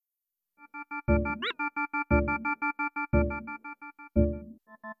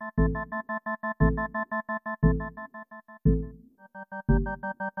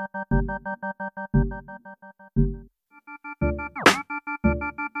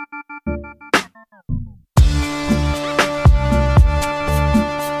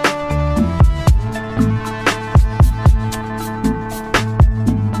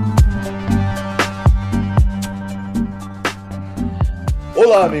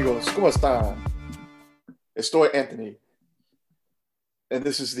Hola amigos, ¿cómo están? Estoy Anthony, and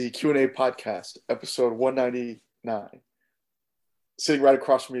this is the Q&A podcast, episode 199. Sitting right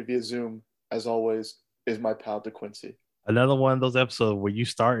across from me via Zoom, as always, is my pal DeQuincy. Another one of those episodes where you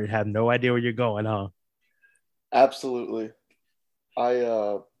start and have no idea where you're going, huh? Absolutely.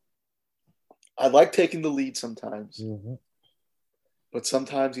 I like taking the lead sometimes, but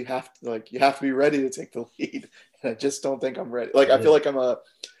sometimes you have to be ready to take the lead. And I just don't think I'm ready. I feel like I'm a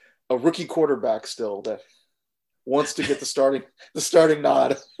rookie quarterback still that wants to get the starting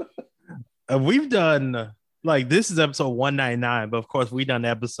nod. We've done this is episode 199, but of course we've done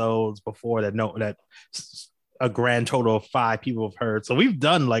episodes before that a grand total of 5 people have heard. So we've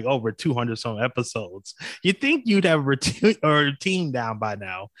done like over 200 some episodes. You think you'd have a team down by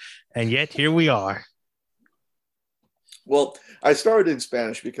now, and yet here we are. Well, I started in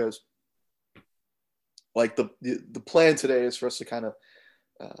Spanish because the plan today is for us to kind of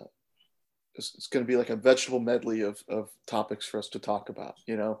it's going to be like a vegetable medley of topics for us to talk about,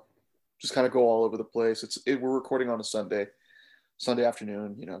 just kind of go all over the place. We're recording on a Sunday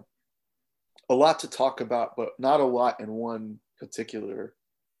afternoon, a lot to talk about, but not a lot in one particular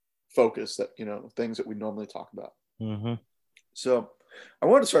focus that, things that we normally talk about. Mm-hmm. So I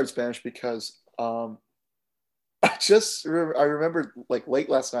wanted to start in Spanish because I remember like late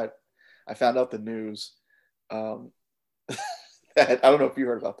last night, I found out the news that I don't know if you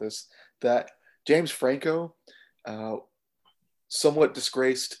heard about this, that James Franco, somewhat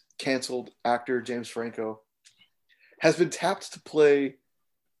disgraced, canceled actor James Franco, has been tapped to play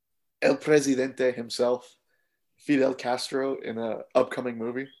El Presidente himself, Fidel Castro, in an upcoming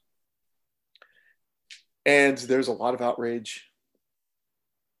movie. And there's a lot of outrage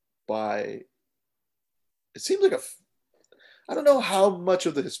it seems like I don't know how much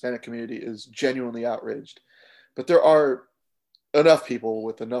of the Hispanic community is genuinely outraged, but there are enough people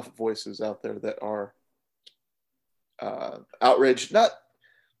with enough voices out there that are outraged. Not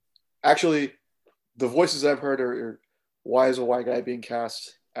actually, the voices I've heard are why is a white guy being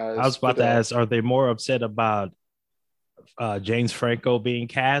cast as I was about Fidel? to ask, are they more upset about James Franco being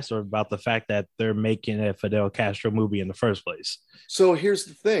cast or about the fact that they're making a Fidel Castro movie in the first place? So here's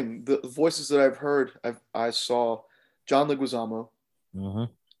the thing: the voices that I've heard, I saw John Leguizamo,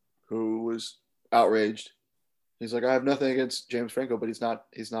 who was outraged. He's like, I have nothing against James Franco, but he's not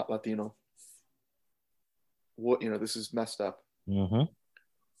Latino. This is messed up. Mm-hmm.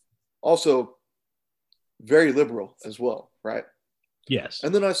 Also, very liberal as well, right? Yes.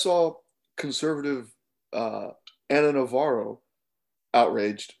 And then I saw conservative Ana Navarro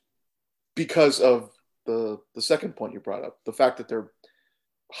outraged because of the second point you brought up, the fact that they're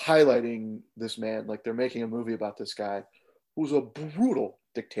highlighting this man, like they're making a movie about this guy who's a brutal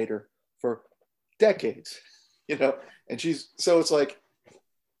dictator for decades, and it's like,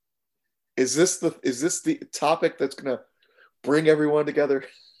 is this the topic that's going to bring everyone together,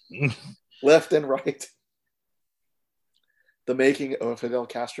 left and right? The making of a Fidel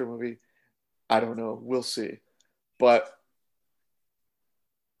Castro movie, I don't know. We'll see. But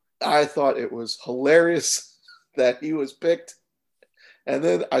I thought it was hilarious that he was picked. And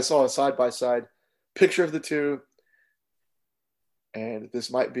then I saw a side-by-side picture of the two. And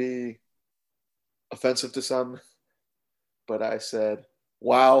this might be offensive to some, but I said,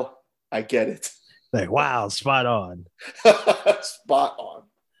 wow, I get it. Like, wow, spot on. Spot on.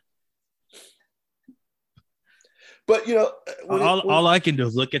 But, all I can do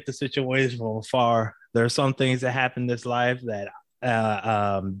is look at the situation from afar. There are some things that happen in this life that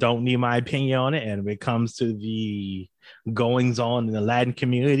don't need my opinion on it. And when it comes to the goings on in the Latin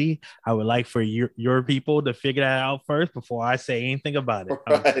community, I would like for your people to figure that out first before I say anything about it.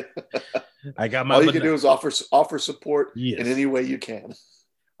 Right. I got my. All you can do is offer support in any way you can.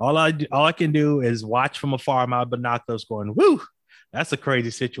 All I can do is watch from afar, my binoculars, going, "Woo, that's a crazy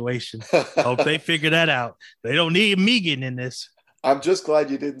situation." Hope they figure that out. They don't need me getting in this. I'm just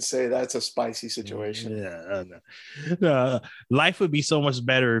glad you didn't say that's a spicy situation. Yeah, life would be so much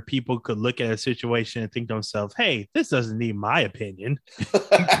better if people could look at a situation and think to themselves, "Hey, this doesn't need my opinion."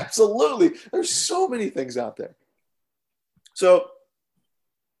 Absolutely. There's so many things out there. So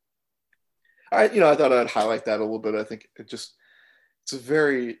I thought I'd highlight that a little bit. I think it just it's a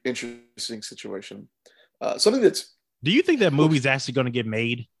very interesting situation. Something that's Do you think that movie's actually going to get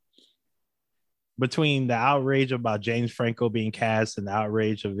made? Between the outrage about James Franco being cast and the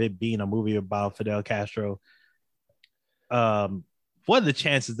outrage of it being a movie about Fidel Castro, what are the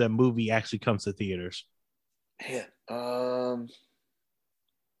chances that movie actually comes to theaters? Man,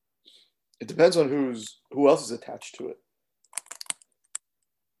 it depends on who else is attached to it.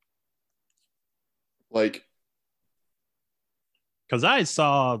 Like, because I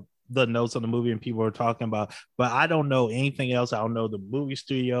saw the notes on the movie and people were talking about, but I don't know anything else. I don't know the movie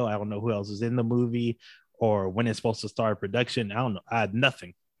studio. I don't know who else is in the movie or when it's supposed to start production. I don't know. I had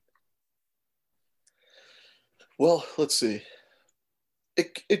nothing. Well, let's see.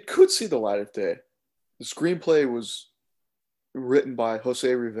 It could see the light of day. The screenplay was written by Jose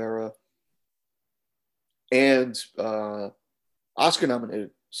Rivera and Oscar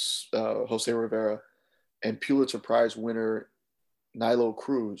nominated Jose Rivera and Pulitzer Prize winner Nilo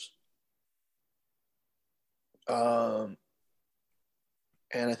Cruz. And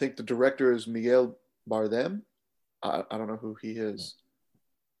I think the director is Miguel Bardem. I don't know who he is.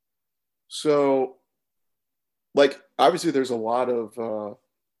 So, like, obviously, there's a lot of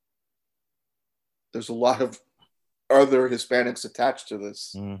other Hispanics attached to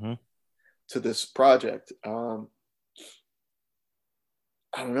this project. I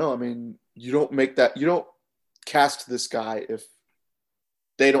don't know. I mean, you don't cast this guy if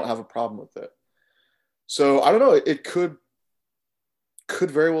they don't have a problem with it. So I don't know. It could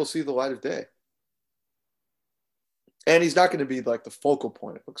very well see the light of day. And he's not going to be like the focal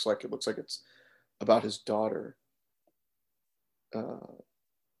point. It looks like it's about his daughter.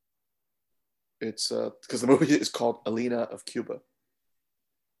 It's because the movie is called Alina of Cuba.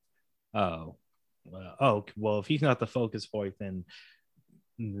 Oh, well, if he's not the focus point, then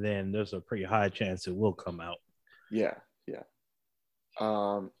there's a pretty high chance it will come out. Yeah.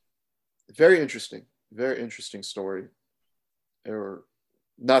 Very interesting story. Or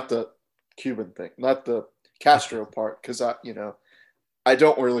not the Cuban thing, not the Castro part, because I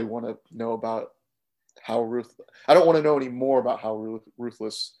don't really want to know about how ruthless. I don't want to know any more about how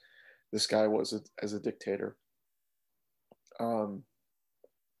ruthless this guy was as a dictator.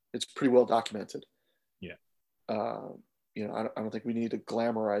 It's pretty well documented. Yeah. I don't think we need to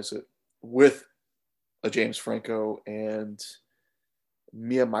glamorize it with a James Franco and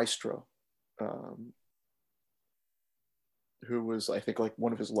Mia Maestro, who was, I think, like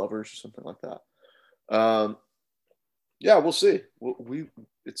one of his lovers or something like that. Yeah, we'll see.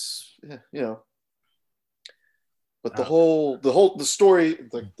 But the story,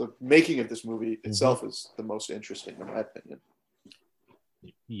 the making of this movie itself is the most interesting, in my opinion.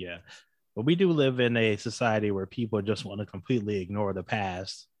 Yeah. But we do live in a society where people just want to completely ignore the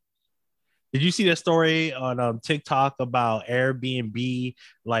past. Did you see that story on TikTok about Airbnb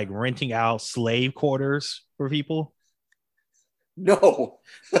like renting out slave quarters for people? No,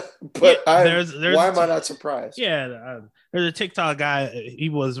 but yeah, why am I not surprised? Yeah, there's a TikTok guy. He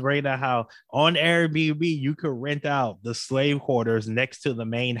was rating out how on Airbnb you could rent out the slave quarters next to the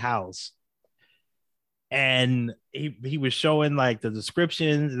main house, and he was showing like the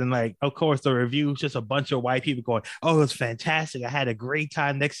descriptions and like, of course, the reviews. Just a bunch of white people going, "Oh, it was fantastic! I had a great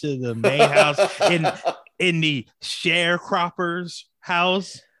time next to the main house in the sharecroppers'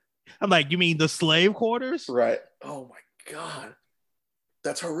 house." I'm like, you mean the slave quarters? Right. Oh my God.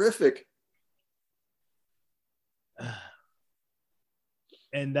 That's horrific.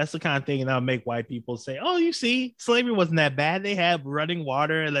 And that's the kind of thing that'll make white people say, "Oh, you see, slavery wasn't that bad. They have running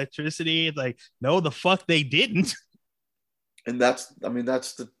water, electricity." It's like, no, the fuck they didn't. And that's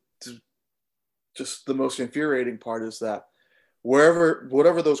just the most infuriating part is that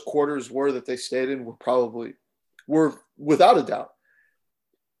whatever those quarters were that they stayed in were without a doubt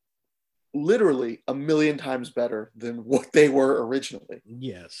literally a million times better than what they were originally.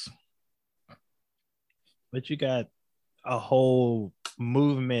 Yes. But you got a whole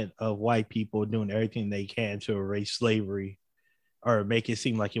movement of white people doing everything they can to erase slavery or make it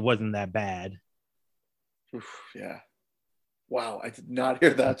seem like it wasn't that bad. Oof, yeah. Wow, I did not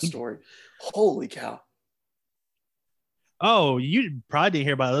hear that story. Holy cow. Oh, you probably didn't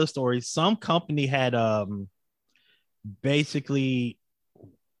hear about other stories. Some company had basically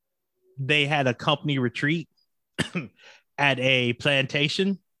they had a company retreat at a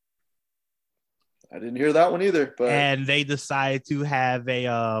plantation. I didn't hear that one either. And they decided to have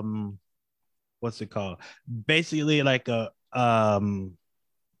a what's it called? Basically like a not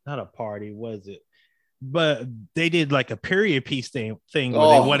a party, was it? But they did like a period piece thing where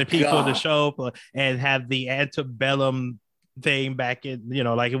they wanted people to show up and have the antebellum thing back in,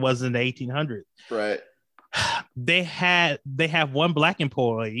 like it was in the 1800s. Right. They have one black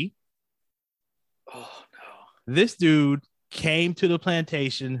employee. Oh no. This dude came to the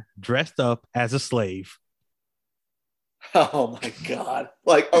plantation dressed up as a slave. Oh my god.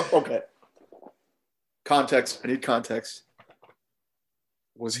 Like, oh, okay. Context. I need context.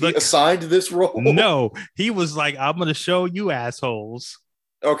 Was he The assigned this role? No, he was like, I'm gonna show you assholes,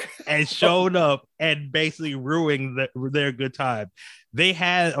 Okay. and showed up and basically ruined their good time. They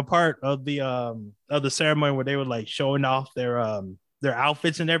had a part of the ceremony where they were like showing off their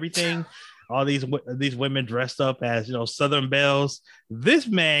outfits and everything. All these women dressed up as Southern belles. This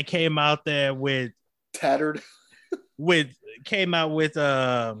man came out there Tattered. with came out with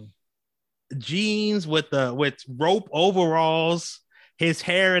jeans with rope overalls, his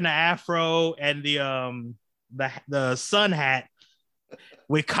hair in the afro, and the sun hat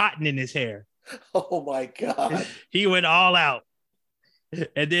with cotton in his hair. Oh my god. He went all out.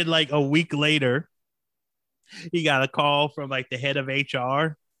 And then like a week later, he got a call from like the head of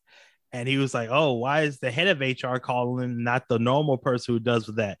HR. And he was like, oh, why is the head of HR calling, not the normal person who does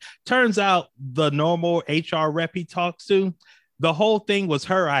that? Turns out the normal HR rep he talks to, the whole thing was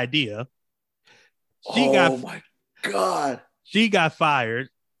her idea. My god. She got fired.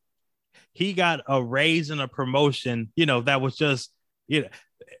 He got a raise and a promotion, that was just,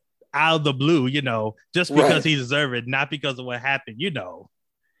 out of the blue, just because he deserved it, not because of what happened,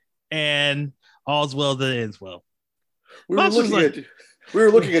 and all's well that ends well. We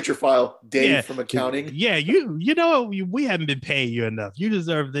were looking at your file, Dave from accounting. Yeah, we haven't been paying you enough. You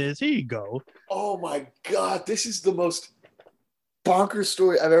deserve this. Here you go. Oh my god, this is the most bonkers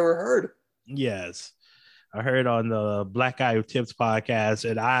story I've ever heard. Yes. I heard on the Black Guy Who Tips podcast,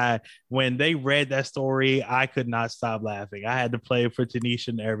 and when they read that story, I could not stop laughing. I had to play it for Tanisha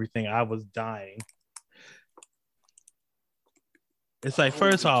and everything. I was dying. It's like,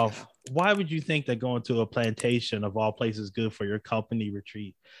 first off, why would you think that going to a plantation of all places is good for your company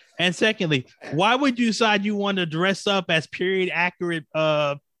retreat? And secondly, why would you decide you want to dress up as period accurate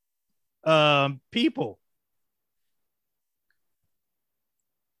people?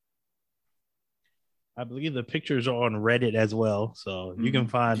 I believe the pictures are on Reddit as well, so you can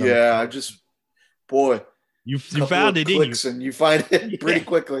find them. Yeah, you found it, didn't you? And you find it pretty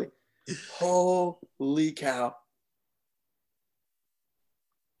quickly. Holy cow!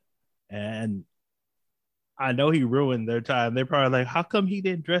 And I know he ruined their time. They're probably like, how come he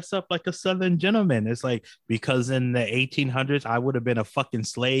didn't dress up like a Southern gentleman? It's like, because in the 1800s, I would have been a fucking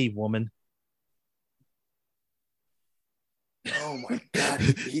slave woman. Oh my god!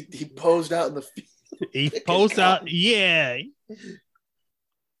 He posed out in the field. He posed out, yeah.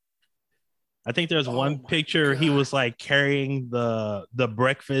 I think there's one picture he was like carrying the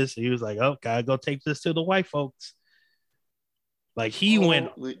breakfast. He was like, oh, gotta go take this to the white folks. Like he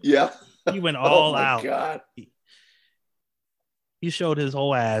went all out. God. He showed his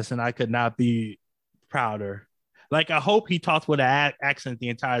whole ass, and I could not be prouder. Like, I hope he talked with an accent the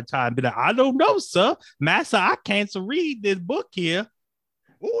entire time. But I don't know, sir. Master, I can't read this book here.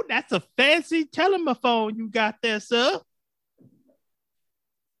 Oh, that's a fancy telephone you got there, sir.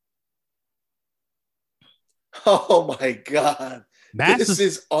 Oh my god. This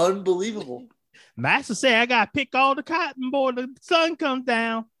is unbelievable. Master say I gotta pick all the cotton before the sun comes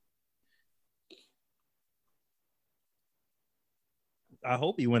down. I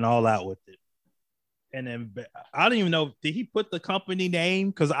hope he went all out with it. And then I don't even know, did he put the company name?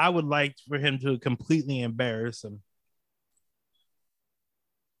 Because I would like for him to completely embarrass him.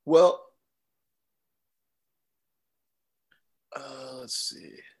 Well, let's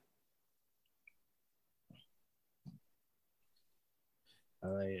see.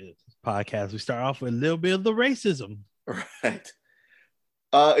 All right, podcast. We start off with a little bit of the racism. Right.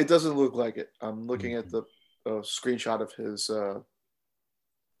 It doesn't look like it. I'm looking at the screenshot of his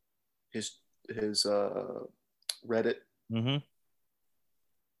Reddit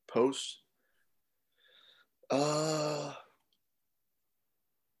post.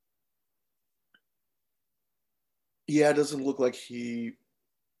 Yeah, it doesn't look like he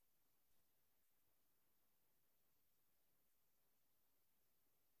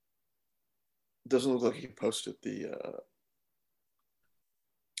posted the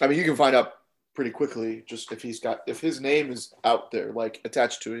I mean, you can find out pretty quickly just if his name is out there, like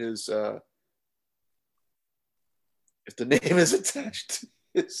attached to his if the name is attached to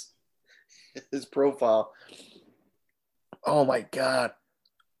his profile. Oh my god.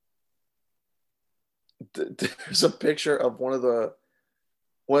 There's a picture of one of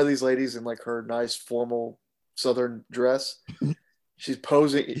these ladies in like her nice formal Southern dress. She's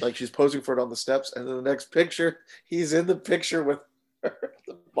posing for it on the steps, and then the next picture, he's in the picture with her at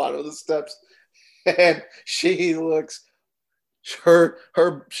the bottom of the steps. And she looks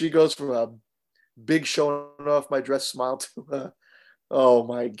she goes from a big showing off my dress smile to oh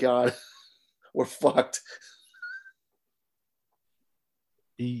my god, we're fucked.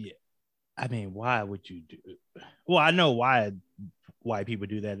 Yeah. I mean, why would you do? Well, I know why people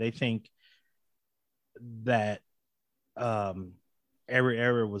do that. They think that um every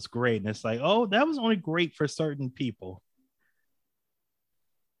era was great, and it's like, oh, that was only great for certain people.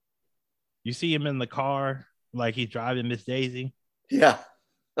 You see him in the car, like he's driving Miss Daisy. Yeah.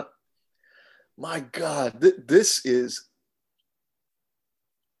 My god, this is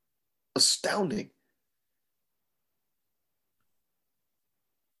astounding.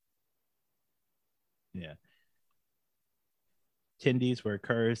 Yeah. Attendees were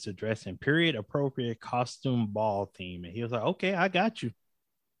encouraged to dress in period appropriate costume ball theme. And he was like, okay, I got you.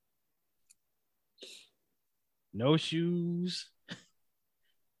 No shoes,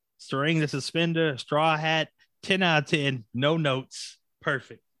 string the suspender, straw hat, 10 out of 10, no notes.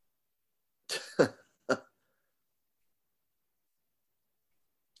 Perfect.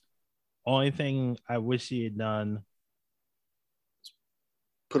 Only thing I wish he had done.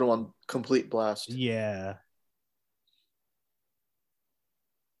 Put him on complete blast. Yeah.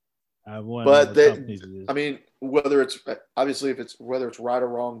 I want But more companies to do. I mean, whether it's obviously whether it's right or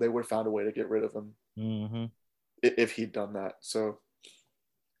wrong, they would have found a way to get rid of him if he'd done that. So,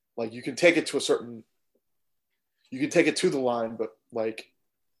 like, you can take it to the line, but like,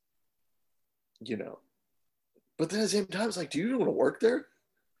 but then at the same time, it's like, do you even want to work there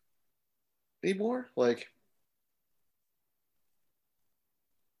anymore? Like,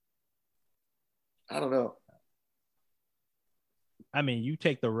 I don't know. I mean, you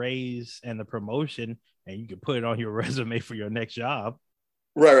take the raise and the promotion and you can put it on your resume for your next job.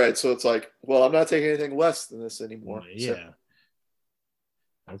 Right. So it's like, well, I'm not taking anything less than this anymore. Yeah. So.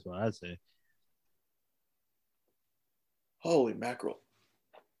 That's what I say. Holy mackerel.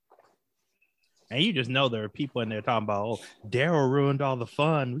 And you just know there are people in there talking about, oh, Daryl ruined all the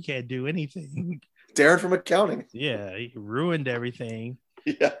fun. We can't do anything. Darren from accounting. Yeah, he ruined everything.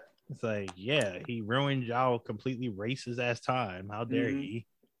 Yeah. It's like, yeah, he ruined y'all completely racist ass time. How dare he?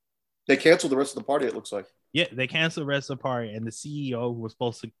 They canceled the rest of the party, it looks like. Yeah, they canceled the rest of the party, and the CEO who was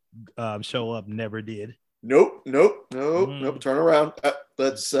supposed to show up never did. Nope. Turn around.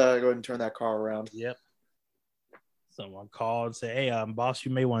 Let's go ahead and turn that car around. Yep. Someone called and said, hey, boss,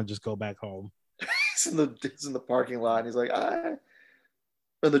 you may want to just go back home. He's in the parking lot. He's like,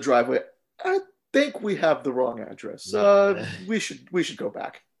 in the driveway. I think we have the wrong address. We should go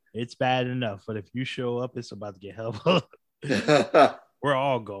back. It's bad enough, but if you show up, it's about to get help. We're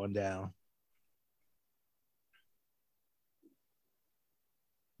all going down.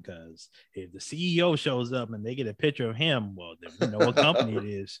 Because if the CEO shows up and they get a picture of him, well, then we know what company it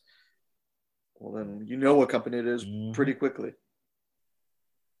is. Well, then you know what company it is pretty quickly.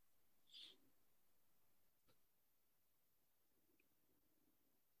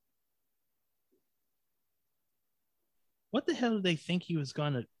 What the hell did they think he was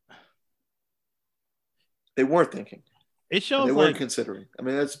going to? They weren't thinking. It shows they weren't considering. I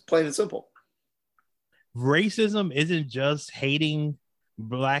mean, that's plain and simple. Racism isn't just hating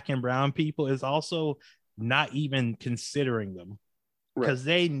Black and brown people. It's also not even considering them. Because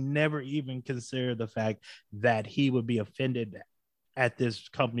they never even consider the fact that he would be offended at this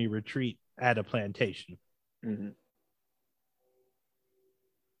company retreat at a plantation. Mm-hmm.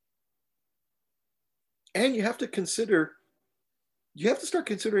 And you have to start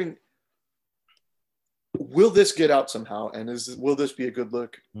considering, will this get out somehow? And will this be a good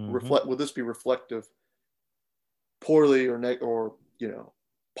look? Will this be reflective poorly or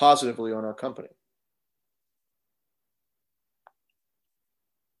positively on our company?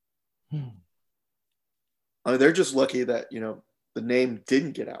 I mean, they're just lucky that, the name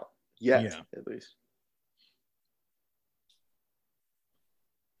didn't get out yet, at least.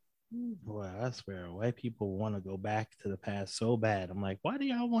 Boy, I swear, white people want to go back to the past so bad. I'm like, why do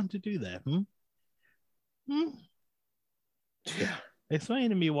y'all want to do that? Yeah. Explain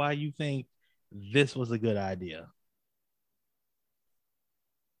to me why you think this was a good idea.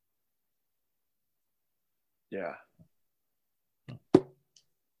 Yeah.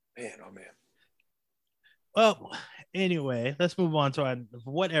 Man, oh man. Well, anyway, let's move on to our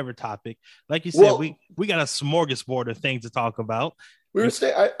whatever topic. Like you said, we got a smorgasbord of things to talk about.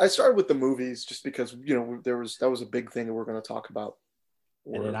 I started with the movies just because that was a big thing that we're going to talk about.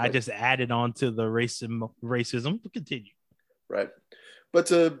 And then I just added on to the racism. Continue. Right, but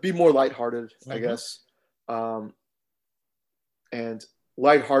to be more lighthearted, I guess, and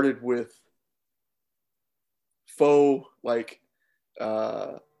lighthearted with faux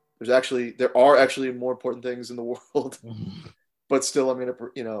there are actually more important things in the world, but still, I'm going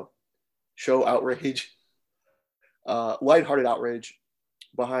to, show outrage, lighthearted outrage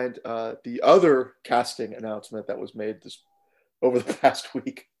behind the other casting announcement that was made over the past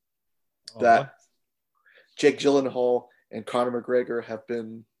week. That Jake Gyllenhaal and Conor McGregor have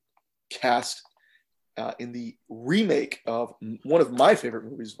been cast in the remake of one of my favorite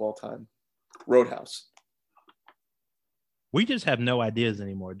movies of all time, Roadhouse. We just have no ideas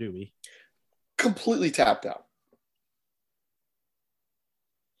anymore, do we? Completely tapped out.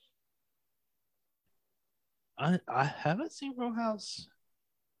 I haven't seen Roadhouse.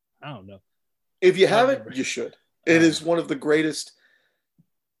 I don't know. If you haven't, you should. It is one of the greatest,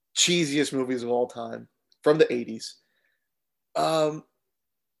 cheesiest movies of all time from the 80s. And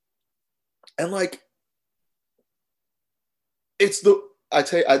like, it's the, I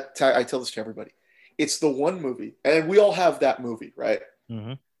tell this to everybody. It's the one movie, and we all have that movie, right?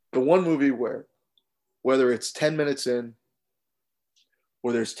 Mm-hmm. The one movie where, whether it's 10 minutes in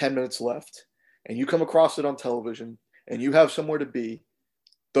or there's 10 minutes left, and you come across it on television and you have somewhere to be,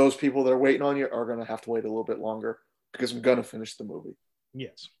 those people that are waiting on you are going to have to wait a little bit longer because I'm going to finish the movie.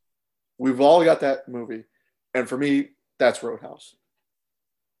 Yes. We've all got that movie. And for me, that's Roadhouse.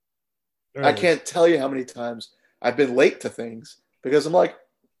 I can't tell you how many times I've been late to things because I'm like,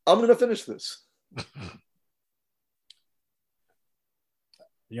 I'm going to finish this.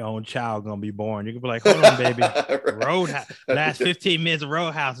 Your own child going to be born. You can be like, hold on, baby. Right. Roadhouse. Last 15 minutes of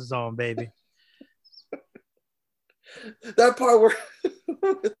Roadhouse is on, baby. That part where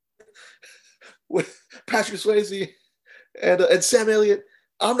with Patrick Swayze and Sam Elliott,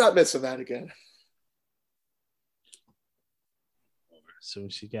 I'm not missing that again. As soon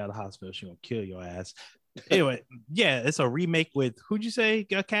as she got out of the hospital, she's going to kill your ass. Anyway, yeah, it's a remake with, who'd you say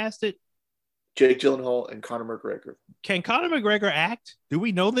got casted? Jake Gyllenhaal and Conor McGregor. Can Conor McGregor act? Do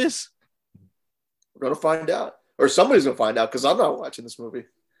we know this? We're going to find out. Or somebody's going to find out because I'm not watching this movie.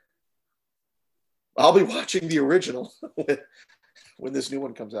 I'll be watching the original when this new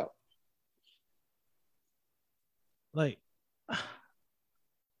one comes out. Like,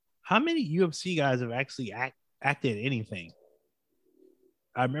 how many UFC guys have actually acted anything?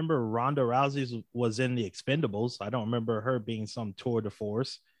 I remember Ronda Rousey was in the Expendables. I don't remember her being some tour de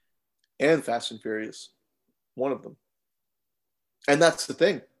force. And Fast and Furious, one of them. And that's the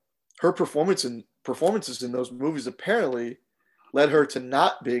thing. Her performances in those movies apparently led her to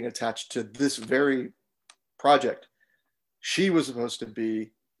not being attached to this very project. She was supposed to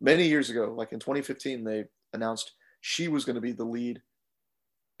be, many years ago, like in 2015, they announced she was going to be the lead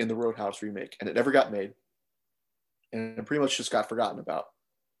in the Roadhouse remake, and it never got made. And it pretty much just got forgotten about.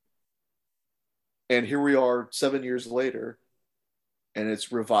 And here we are 7 years later, and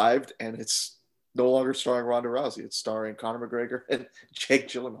it's revived, and it's no longer starring Ronda Rousey. It's starring Conor McGregor and Jake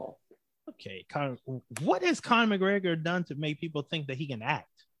Gyllenhaal. Okay, what has Conor McGregor done to make people think that he can act?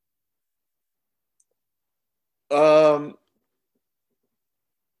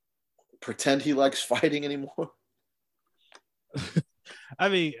 Pretend he likes fighting anymore. I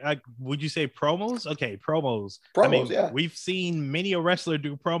mean, would you say promos? Okay, promos. Promos, I mean, yeah. We've seen many a wrestler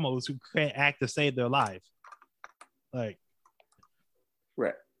do promos who can't act to save their life. Like,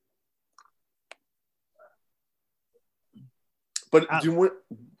 right. But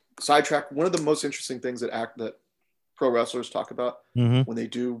sidetrack, one of the most interesting things that pro wrestlers talk about when they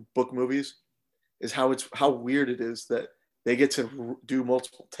do book movies is how weird it is that they get to do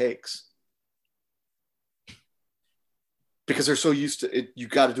multiple takes because they're so used to it. You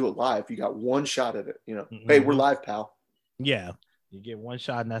got to do it live. You got one shot at it. Hey, we're live, pal. Yeah, you get one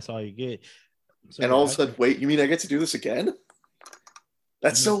shot and that's all you get. So, and all of a sudden, wait, you mean I get to do this again?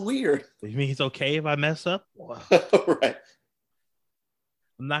 That's so weird. You mean it's okay if I mess up? Right.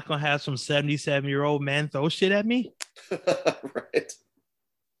 I'm not gonna have some 77-year-old man throw shit at me. Right.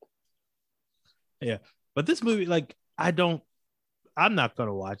 Yeah, but this movie, like, I'm not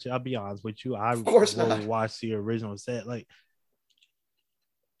gonna watch it. I'll be honest with you. I of course will not watch the original set. Like,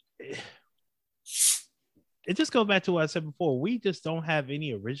 it just goes back to what I said before. We just don't have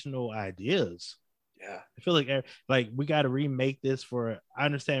any original ideas. Yeah, I feel like we got to remake this for. I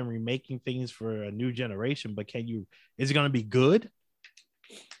understand remaking things for a new generation, but is it gonna be good?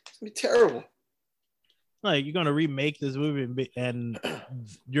 It's gonna be terrible. Like, you're gonna remake this movie and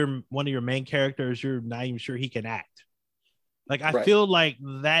you're one of your main characters, you're not even sure he can act. Like, I feel like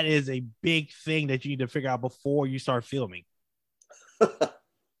that is a big thing that you need to figure out before you start filming. And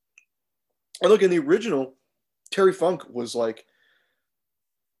look, in the original, Terry Funk was like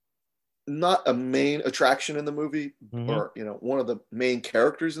not a main attraction in the movie or one of the main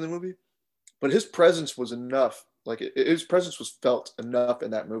characters in the movie, but his presence was enough Like his presence was felt enough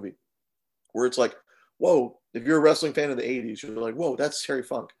in that movie where it's like, whoa, if you're a wrestling fan of the 80s, you're like, whoa, that's Terry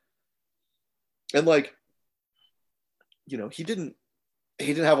Funk. And like, he didn't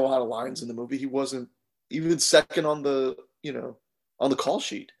have a lot of lines in the movie. He wasn't even second on the, on the call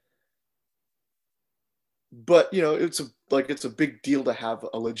sheet. But, it's a big deal to have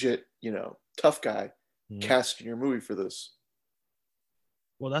a legit, tough guy cast in your movie for this.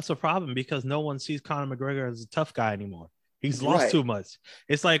 Well, that's a problem because no one sees Conor McGregor as a tough guy anymore. He's lost Right. too much.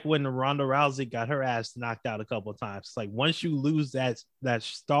 It's like when Ronda Rousey got her ass knocked out a couple of times. It's like once you lose that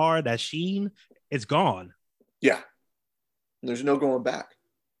star, that sheen, it's gone. Yeah. And there's no going back.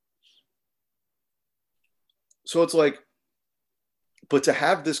 So it's like, but to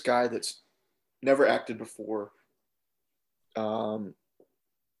have this guy that's never acted before,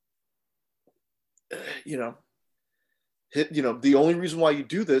 you know, the only reason why you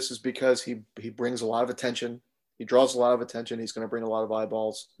do this is because he brings a lot of attention. He draws a lot of attention. He's going to bring a lot of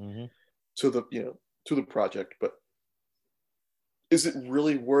eyeballs to the project. But is it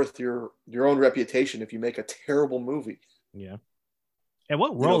really worth your own reputation if you make a terrible movie? Yeah. And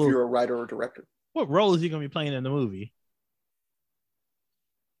what role? If you're a writer or director, what role is he going to be playing in the movie?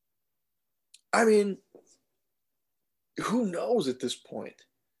 I mean, who knows at this point?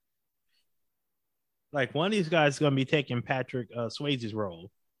 Like one of these guys is going to be taking Patrick Swayze's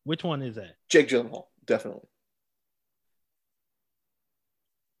role. Which one is that? Jake Gyllenhaal, definitely.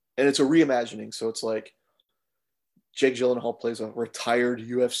 And it's a reimagining, so it's like Jake Gyllenhaal plays a retired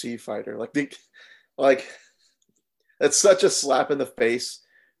UFC fighter. Like that's such a slap in the face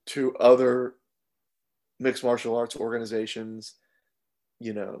to other mixed martial arts organizations,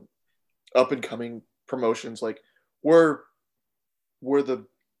 up and coming promotions. Like where the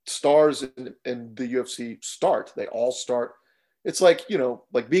stars in the UFC start. They all start. It's like,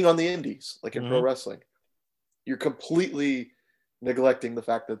 like being on the indies, like in pro wrestling. You're completely neglecting the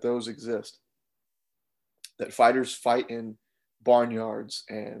fact that those exist. That fighters fight in barnyards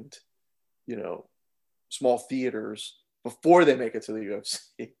and, small theaters before they make it to the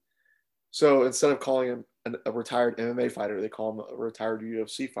UFC. So instead of calling him a retired MMA fighter, they call him a retired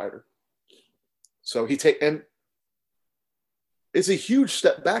UFC fighter. So and it's a huge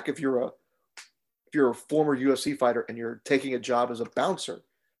step back if you're a former UFC fighter and you're taking a job as a bouncer.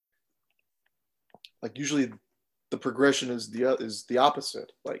 Like usually the progression is the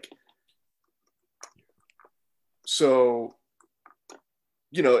opposite. Like, so,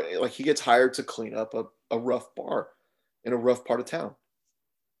 like he gets hired to clean up a rough bar in a rough part of town.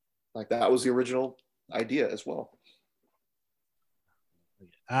 Like that was the original idea as well.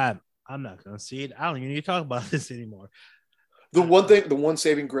 I'm not gonna see it. I don't even need to talk about this anymore. The one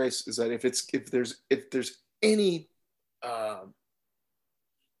saving grace is that if there's any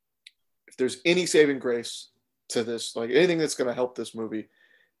saving grace to this, like anything that's going to help this movie,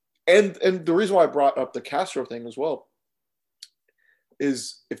 and the reason why I brought up the Castro thing as well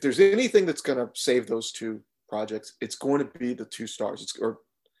is if there's anything that's going to save those two projects, it's going to be the two stars. It's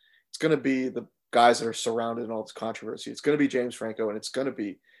going to be the guys that are surrounded in all this controversy. It's going to be James Franco and it's going to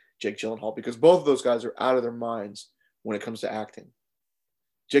be Jake Gyllenhaal, because both of those guys are out of their minds when it comes to acting.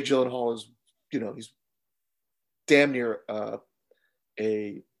 Jake Gyllenhaal is, he's damn near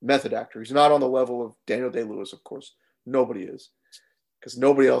a method actor. He's not on the level of Daniel Day-Lewis, of course. Nobody is, because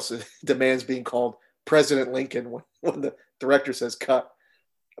nobody else demands being called President Lincoln when the director says cut.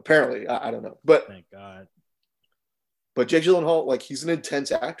 Apparently, I don't know, but thank God. But Jake Gyllenhaal, like he's an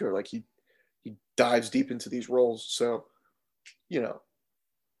intense actor. Like he dives deep into these roles, so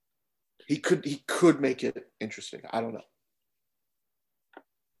he could make it interesting. I don't know.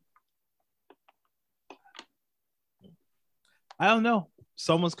 I don't know.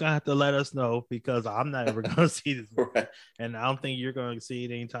 Someone's gonna have to let us know, because I'm not ever gonna see this, right. And I don't think you're gonna see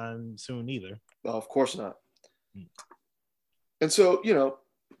it anytime soon either. Of course not. And so,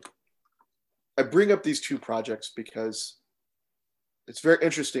 I bring up these two projects because it's very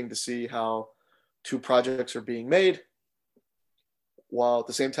interesting to see how two projects are being made, while at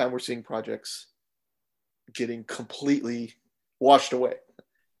the same time we're seeing projects getting completely washed away.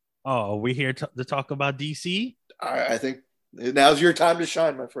 Oh, are we here to talk about DC? I think now's your time to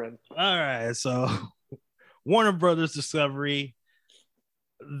shine, my friend. All right, so Warner Brothers Discovery,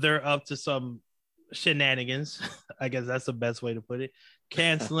 they're up to some shenanigans. I guess that's the best way to put it.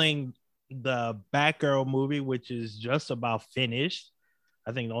 Canceling the Batgirl movie, which is just about finished.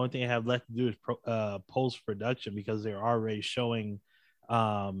 I think the only thing I have left to do is post-production, because they're already showing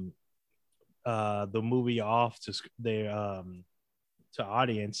the movie off to their to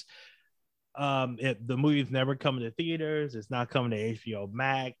audience. The movie's never coming to theaters. It's not coming to HBO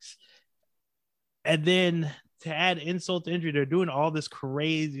Max. And then to add insult to injury, they're doing all this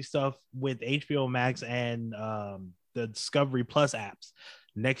crazy stuff with HBO Max and the Discovery Plus apps.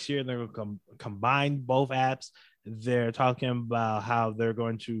 Next year, they're going to combine both apps. They're talking about how they're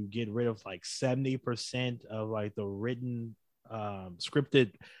going to get rid of like 70% of like the written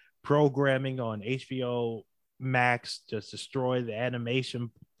scripted programming on HBO Max, just destroy the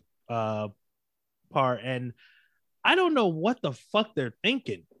animation part. And I don't know what the fuck they're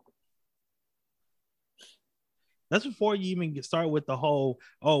thinking. That's before you even start with the whole,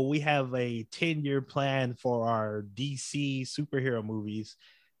 oh, we have a 10-year plan for our DC superhero movies.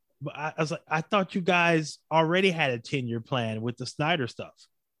 But I was like, I thought you guys already had a 10-year plan with the Snyder stuff.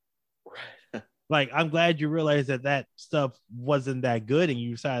 Right. Like, I'm glad you realized that stuff wasn't that good and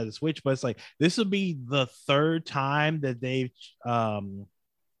you decided to switch. But it's like, this will be the third time that they've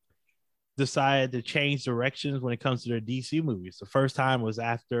decided to change directions when it comes to their DC movies. The first time was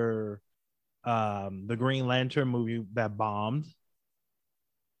after the Green Lantern movie that bombed,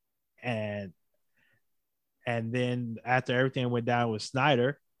 and then after everything went down with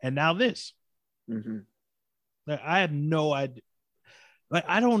Snyder, and now this. Mm-hmm. Like, I have no idea. Like,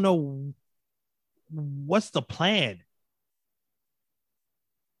 I don't know what's the plan.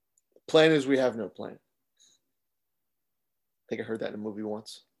 Plan is we have no plan. I think I heard that in a movie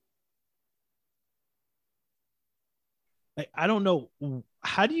once. Like, I don't know.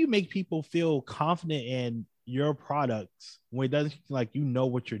 How do you make people feel confident in your products when it doesn't like you know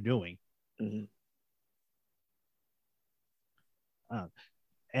what you're doing? Mm-hmm.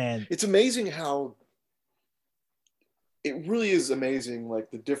 And it's amazing how it really is amazing,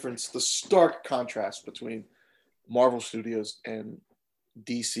 like the difference, the stark contrast between Marvel Studios and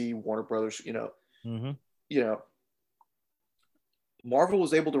DC, Warner Brothers. mm-hmm. Marvel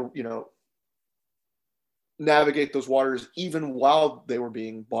was able to, navigate those waters even while they were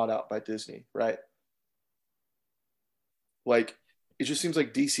being bought out by Disney, right? Like, it just seems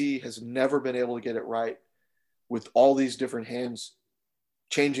like DC has never been able to get it right with all these different hands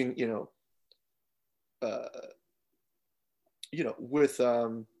changing, with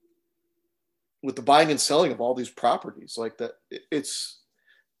the buying and selling of all these properties. Like that,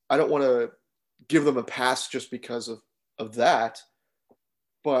 I don't want to give them a pass just because of that,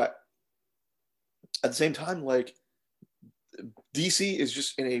 but at the same time, like, DC is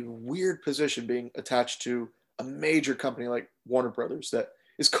just in a weird position being attached to a major company like Warner Brothers that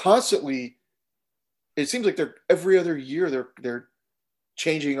is constantly, it seems like they're every other year they're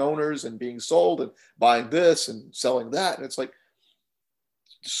changing owners and being sold and buying this and selling that. And it's like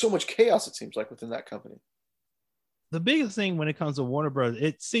so much chaos, it seems like, within that company. The biggest thing when it comes to Warner Brothers,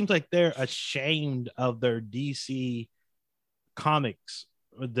 it seems like they're ashamed of their DC Comics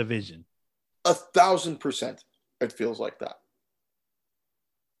division. 1,000%, it feels like that.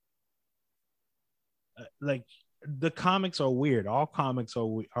 Like, the comics are weird. All comics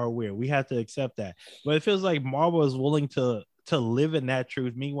are weird. We have to accept that. But it feels like Marvel is willing to live in that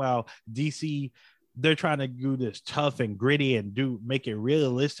truth. Meanwhile, DC, they're trying to do this tough and gritty and make it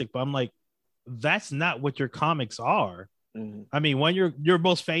realistic. But I'm like, that's not what your comics are. Mm-hmm. I mean, when your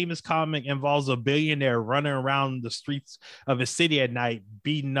most famous comic involves a billionaire running around the streets of a city at night,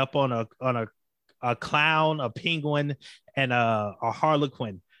 beating up on a clown, a penguin, and a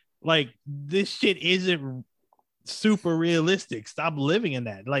harlequin. Like, this shit isn't super realistic. Stop living in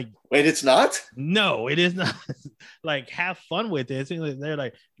that. Like, wait, it's not? No, it is not. Like, have fun with it. It seems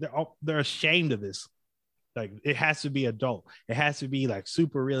like they're ashamed of this. Like, it has to be adult. It has to be like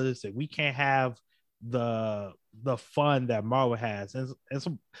super realistic. We can't have the fun that Marvel has. And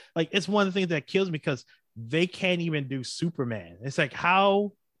so, like, it's one of the things that kills me because they can't even do Superman. It's like,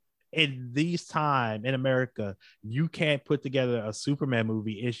 how in these time in America you can't put together a Superman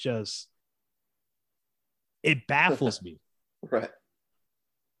movie? It's just, it baffles me. Right.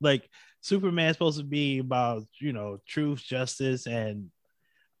 Like, Superman's supposed to be about, truth, justice, and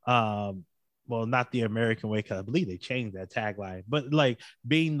well, not the American way, because I believe they changed that tagline, but like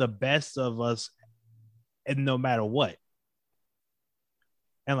being the best of us and no matter what.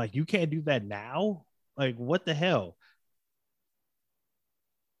 And like, you can't do that now? Like, what the hell?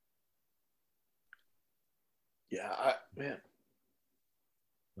 Yeah, man.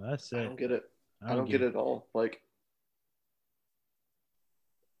 That's it. I don't get it. I don't get it at all. Like,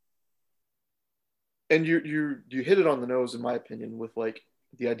 and you hit it on the nose, in my opinion, with like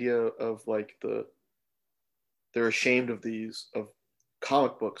the idea of like they're ashamed of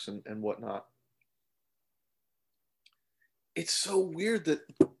comic books and whatnot. It's so weird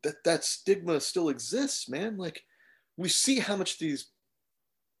that stigma still exists, man. Like, we see how much these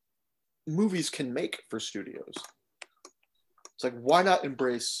movies can make for studios. It's like, why not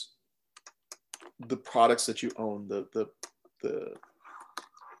embrace the products that you own, the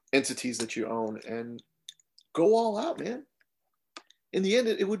entities that you own, and go all out, man. In the end,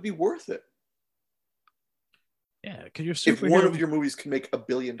 it would be worth it. Yeah, because you're superhero. If one of your movies can make $1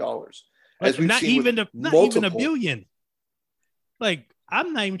 billion, as we've seen not even $1 billion. Like,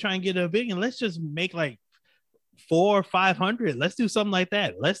 I'm not even trying to get $1 billion. Let's just make like 400 or 500. Let's do something like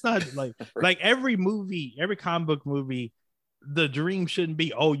that. Let's not like like every movie, every comic book movie, the dream shouldn't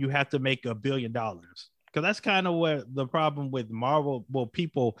be, oh, you have to make $1 billion, because that's kind of what the problem with Marvel, well,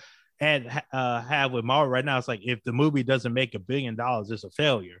 people have with Marvel right now. It's like, if the movie doesn't make $1 billion, it's a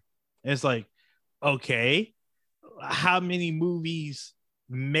failure. And it's like, okay, how many movies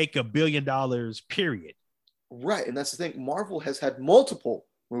make $1 billion, period? Right. And that's the thing. Marvel has had multiple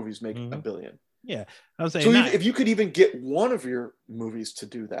movies make $1 billion. Yeah. I was saying, so if you could even get one of your movies to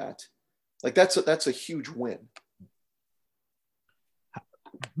do that, like that's a huge win.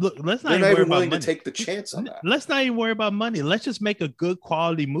 Look, let's not They're even not worry even willing about to money. take the chance on that. Let's not even worry about money. Let's just make a good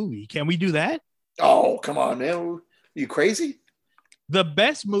quality movie. Can we do that? Oh, come on, man. Are you crazy? The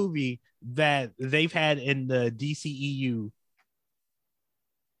best movie that they've had in the DCEU,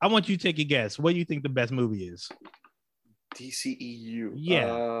 I want you to take a guess. What do you think the best movie is? DCEU.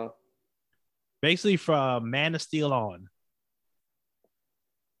 Yeah. Basically from Man of Steel on.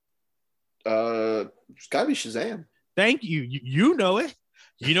 It's gotta be Shazam. Thank you. You know it.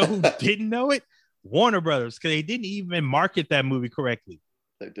 You know who didn't know it? Warner Brothers, because they didn't even market that movie correctly.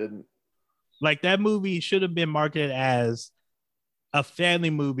 They didn't. Like, that movie should have been marketed as a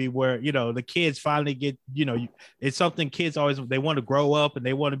family movie where, you know, the kids finally get, you know, it's something kids always, they want to grow up and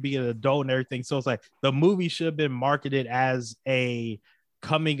they want to be an adult and everything. So it's like the movie should have been marketed as a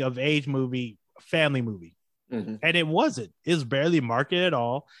coming of age movie, family movie. Mm-hmm. And it wasn't. It was barely marketed at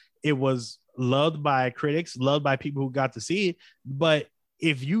all. It was loved by critics, loved by people who got to see it. But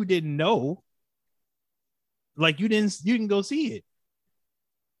if you didn't know, like, you didn't go see it.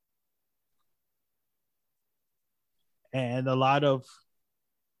 And a lot of,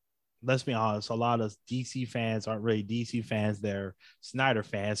 let's be honest, a lot of DC fans aren't really DC fans. They're Snyder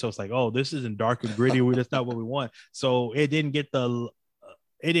fans. So it's like, oh, this isn't dark and gritty. That's not what we want. So it didn't get the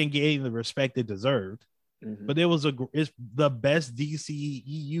respect it deserved. Mm-hmm. But it's the best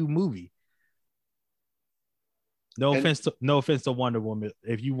DCEU movie. No offense to Wonder Woman.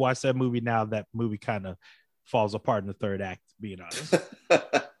 If you watch that movie now, that movie kind of falls apart in the third act, being honest.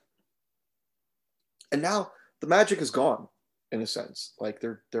 And now the magic is gone, in a sense. Like,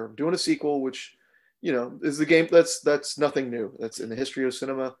 they're doing a sequel, which, you know, is the game. That's nothing new. That's in the history of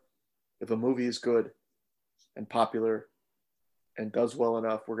cinema. If a movie is good and popular and does well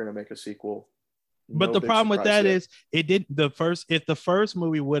enough, we're gonna make a sequel. But the problem with that is, it did if the first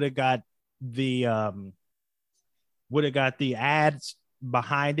movie would have got the ads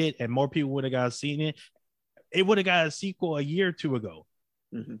behind it and more people would have seen it, it would have got a sequel a year or two ago.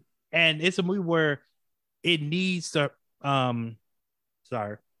 Mm-hmm. And it's a movie where it needs to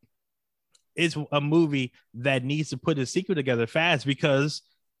it's a movie that needs to put a sequel together fast because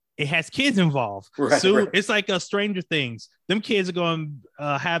it has kids involved. Right, so it's like a Stranger Things. Them kids are going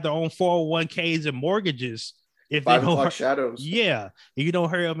to have their own 401ks and mortgages if 5 o'clock shadows. Yeah, if you don't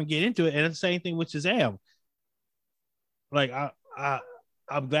hurry up and get into it. And it's the same thing with Shazam. Like,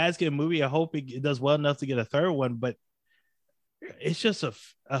 I'm glad it's getting a movie. I hope it does well enough to get a third one, but it's just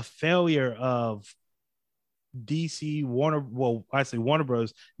a failure of DC Warner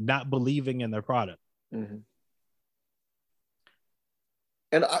Bros. Not believing in their product. Mm-hmm.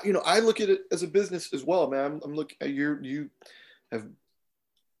 And I look at it as a business as well, man. I'm looking at you have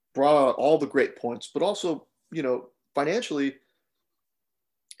brought out all the great points, but also, you know, financially,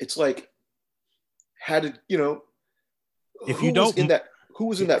 it's like, if you don't who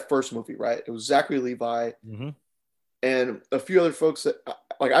was in that first movie, right? It was Zachary Levi, mm-hmm. and a few other folks that,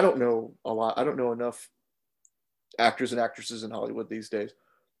 like, I don't know a lot. I don't know enough actors and actresses in Hollywood these days.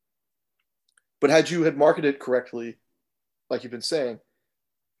 But had you marketed correctly, like you've been saying,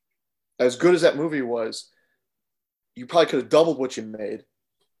 as good as that movie was, you probably could have doubled what you made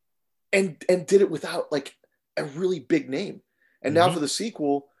and did it without, like, a really big name. And mm-hmm. now for the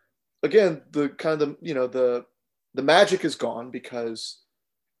sequel, again, the kind of the magic is gone because,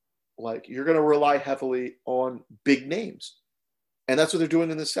 like, you're going to rely heavily on big names. And that's what they're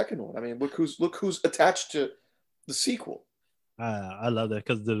doing in the second one. I mean, look who's attached to the sequel. I love that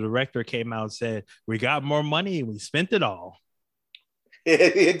because the director came out and said, we got more money and we spent it all.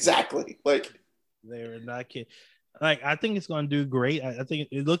 Exactly. Like, they were not kidding. Like, I think it's going to do great. I think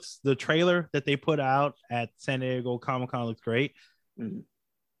the trailer that they put out at San Diego Comic-Con looks great. Mm-hmm.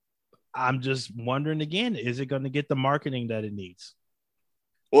 I'm just wondering again, is it going to get the marketing that it needs?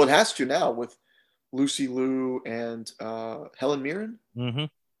 Well, it has to now with Lucy Liu and Helen Mirren. Mm-hmm.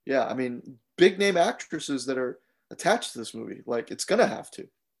 Yeah, I mean, big name actresses that are attached to this movie. Like, it's gonna have to.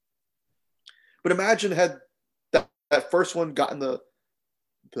 But imagine had that first one gotten the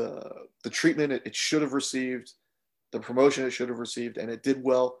treatment it should have received, the promotion it should have received, and it did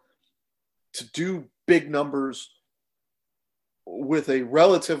well. To do big numbers with a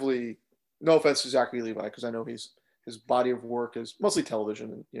relatively, no offense to Zachary Levi, because I know his body of work is mostly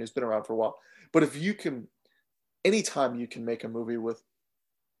television and he's been around for a while. But if you can, anytime you can make a movie with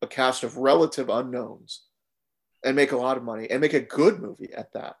a cast of relative unknowns and make a lot of money and make a good movie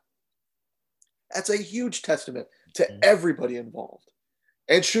at that, that's a huge testament to everybody involved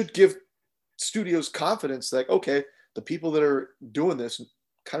and should give studios confidence like, okay, the people that are doing this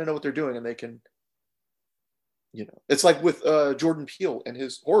kind of know what they're doing and they can, it's like with Jordan Peele and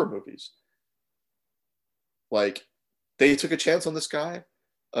his horror movies. Like, they took a chance on this guy,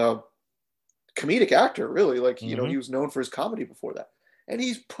 comedic actor, really. Like, he was known for his comedy before that. And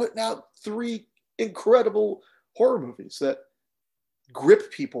he's putting out 3 incredible horror movies that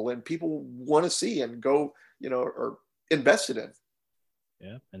grip people and people want to see and go, are invested in.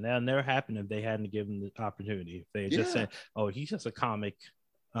 Yeah, and that'll never happen if they hadn't given the opportunity. If they just said, "Oh, he's just a comic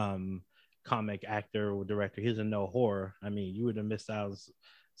actor or director. He doesn't know horror." I mean, you would have missed out on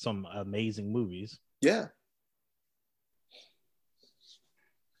some amazing movies. Yeah.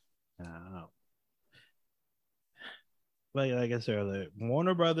 But like I said earlier,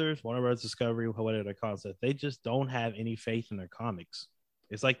 Warner Brothers Discovery, whatever they call it, they just don't have any faith in their comics.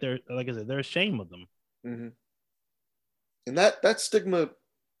 It's like they're ashamed of them. Mm-hmm. And that stigma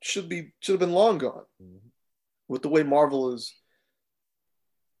should have been long gone. Mm-hmm. With the way Marvel is,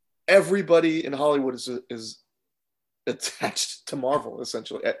 everybody in Hollywood is attached to Marvel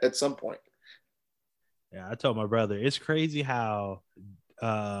essentially at some point. Yeah, I told my brother it's crazy how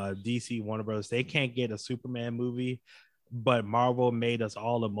DC Warner Brothers, they can't get a Superman movie, but Marvel made us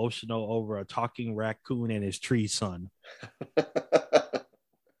all emotional over a talking raccoon and his tree son.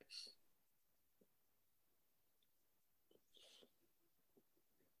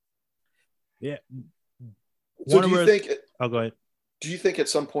 Yeah. So go ahead. Do you think at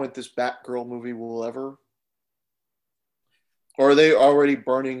some point this Batgirl movie will ever, or are they already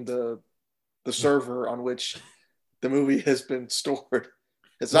burning the server on which the movie has been stored?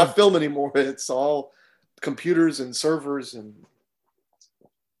 It's not film anymore. It's all computers and servers and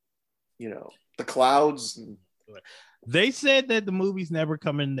the clouds. And they said that the movie's never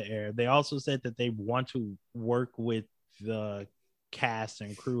come in the air. They also said that they want to work with the cast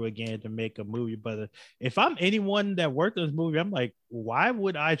and crew again to make a movie. But if I'm anyone that worked on this movie, I'm like, why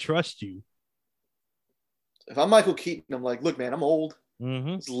would I trust you? If I'm Michael Keaton, I'm like, look, man, I'm old. Mm-hmm.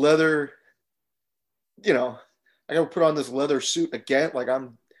 It's leather, I gotta put on this leather suit again. Like,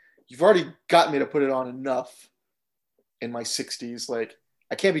 you've already got me to put it on enough in my 60s. Like,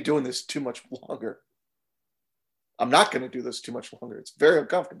 I can't be doing this too much longer. I'm not going to do this too much longer. It's very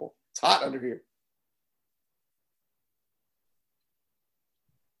uncomfortable. It's hot under here.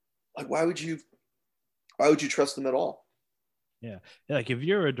 Like, why would you trust them at all? Yeah. Like, if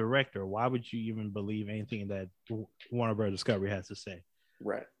you're a director, why would you even believe anything that Warner Bros. Discovery has to say?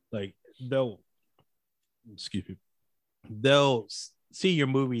 Right. Like, they'll see your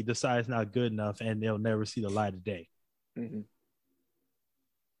movie, decide it's not good enough, and they'll never see the light of day. Mm-hmm.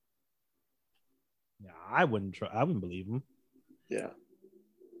 Yeah, I wouldn't believe them. Yeah.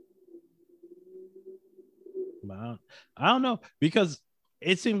 I don't know, because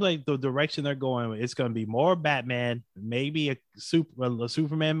it seems like the direction they're going, it's going to be more Batman, maybe a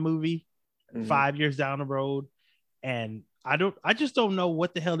Superman movie 5 years down the road. And I just don't know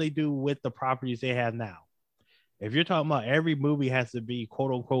what the hell they do with the properties they have now. If you're talking about every movie has to be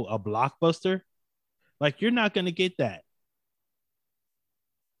quote unquote a blockbuster, like, you're not going to get that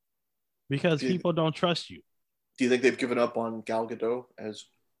because people don't trust you. Do you think they've given up on Gal Gadot as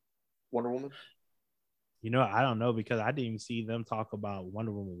Wonder Woman? I don't know, because I didn't even see them talk about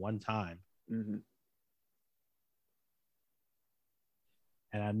Wonder Woman one time. Mm-hmm.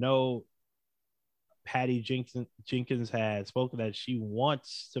 And I know Patty Jenkins has spoken that she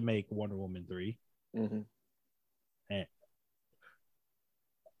wants to make Wonder Woman 3. Mm-hmm. And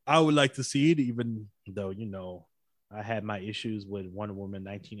I would like to see it, even though, I had my issues with Wonder Woman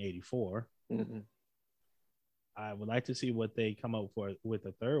 1984. Mm-hmm. I would like to see what they come up with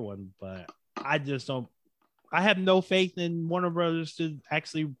the third one, but I just don't. I have no faith in Warner Brothers to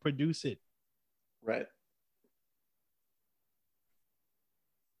actually produce it. Right.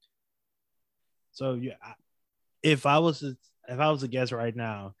 So yeah, if I was a guest right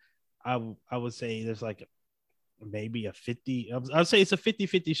now, I would say there's like maybe a 50. I'd say it's a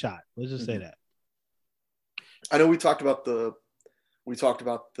 50-50 shot. Let's just say that. I know we talked about the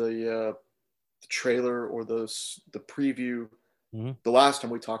trailer or the preview Mm-hmm. the last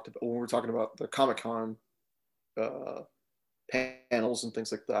time we talked about when we were talking about the Comic-Con uh, panels and things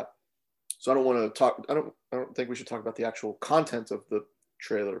like that. So I don't want to talk. I don't think we should talk about the actual content of the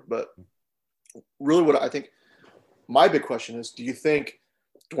trailer. But really, what I think my big question is: do you think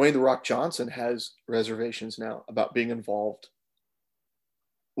Dwayne the Rock Johnson has reservations now about being involved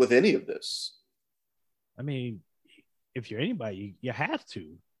with any of this? I mean, if you're anybody, you have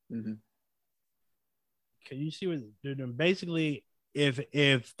to. Mm-hmm. Can you see what they're doing? Basically, if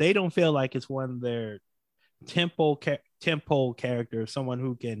they don't feel like it's one of their tempo characters, someone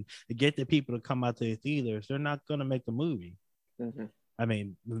who can get the people to come out to the theaters, they're not gonna make the movie. Mm-hmm. I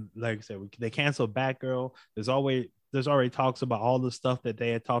mean, like I said, they canceled Batgirl. There's already talks about all the stuff that they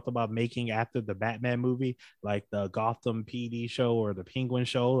had talked about making after the Batman movie, like the Gotham PD show or the Penguin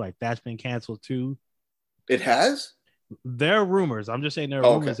show, like that's been canceled too. It has. There are rumors. I'm just saying there are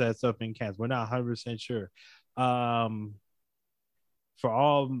Oh, okay. rumors that stuff been canceled. We're not 100% sure. Um, for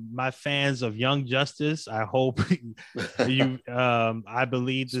all my fans of Young Justice, I hope you. I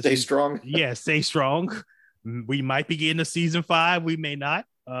believe this. Stay strong. Yeah, stay strong. We might be getting a season 5. We may not.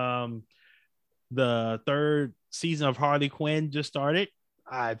 The third season of Harley Quinn just started.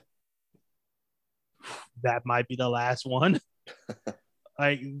 I That might be the last one.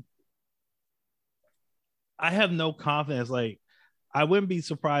 Like, I have no confidence. Like, I wouldn't be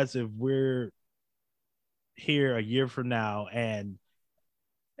surprised if we're here a year from now and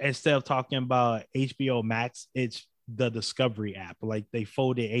instead of talking about HBO Max, it's the Discovery app. Like they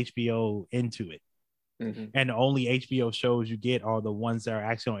folded HBO into it. Mm-hmm. And the only HBO shows you get are the ones that are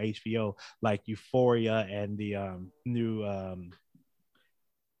actually on HBO, like Euphoria and the new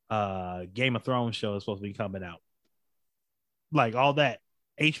Game of Thrones show is supposed to be coming out. Like all that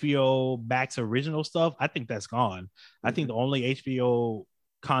HBO Max original stuff, I think that's gone. Mm-hmm. I think the only HBO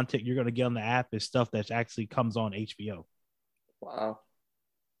content you're going to get on the app is stuff that actually comes on HBO. Wow.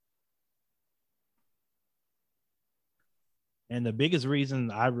 And the biggest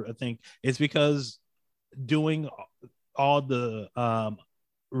reason I think is because doing all the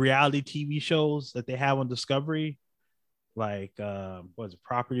reality TV shows that they have on Discovery, like was it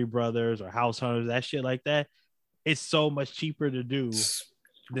Property Brothers or House Hunters, that shit like that, it's so much cheaper to do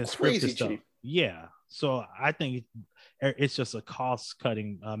than scripted stuff. Cheap. Yeah. So I think it's just a cost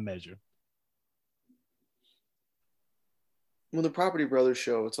cutting measure. When the Property Brothers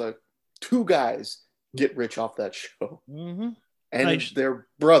show, it's like 2 guys get rich off that show. Mm-hmm. And like, they're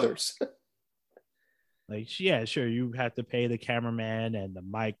brothers. Like, yeah, sure, you have to pay the cameraman and the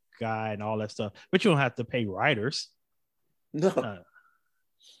mic guy and all that stuff, but you don't have to pay writers. No.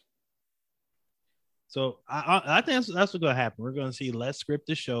 So I think that's what's going to happen. We're going to see less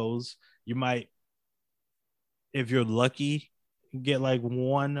scripted shows. You might, if you're lucky, get like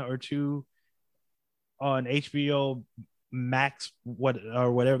 1 or 2 on HBO Max,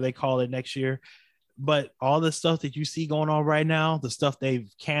 whatever they call it next year. But all the stuff that you see going on right now, the stuff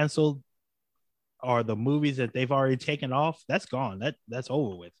they've canceled, or the movies that they've already taken off, that's gone. That's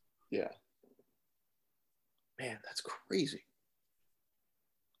over with. Yeah. Man, that's crazy.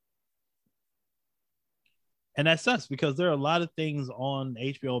 And that sucks because there are a lot of things on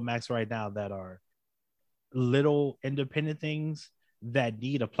HBO Max right now that are little independent things that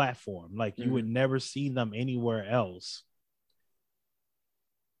need a platform. Like you would never see them anywhere else.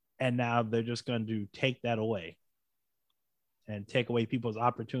 And now they're just going to take that away and take away people's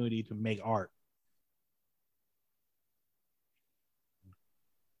opportunity to make art.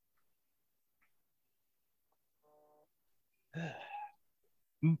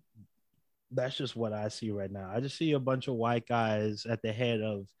 That's just what I see right now. I just see a bunch of white guys at the head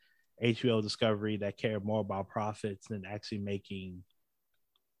of HBO Discovery that care more about profits than actually making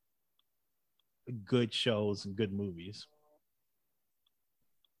good shows and good movies.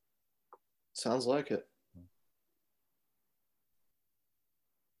 Sounds like it.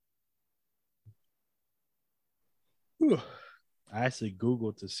 I actually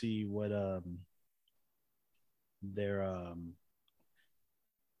Googled to see what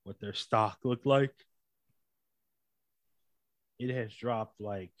their stock looked like. It has dropped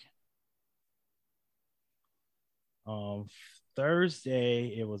like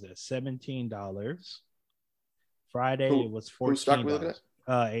Thursday it was at $17. Friday it was $14. Whose stock we looking at?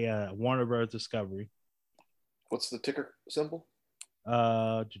 Warner Bros. Discovery. What's the ticker symbol?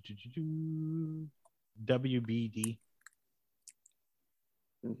 WBD.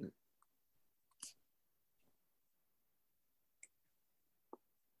 Mm-hmm.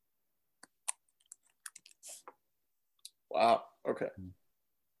 Wow. Okay.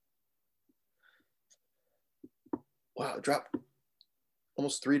 Wow, it dropped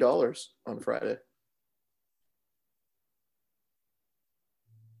almost $3 on Friday.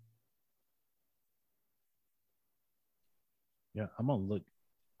 Yeah, I'm gonna look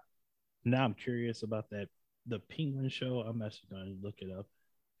now. I'm curious about that the Penguin show. I'm actually gonna look it up.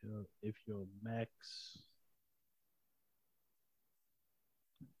 If your Max.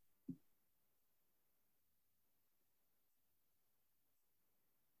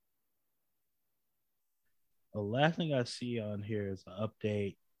 The last thing I see on here is an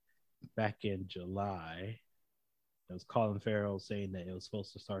update back in July. It was Colin Farrell saying that it was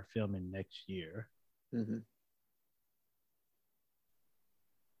supposed to start filming next year. Mm-hmm.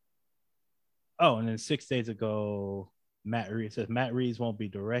 Oh, and then 6 days ago, Matt Reeves says Matt Reeves won't be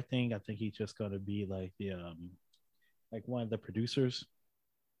directing. I think he's just going to be like the like one of the producers.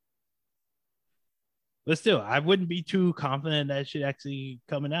 But still, I wouldn't be too confident that shit actually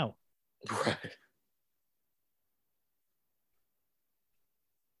coming out. Right.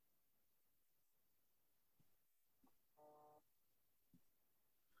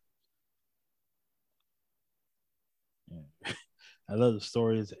 Yeah. I love the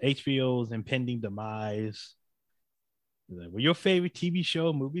stories. HBO's impending demise. Like, will your favorite TV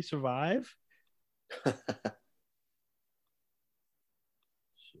show movie survive?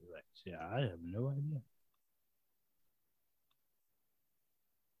 Yeah, I have no idea.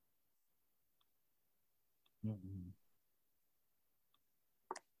 Mm-mm.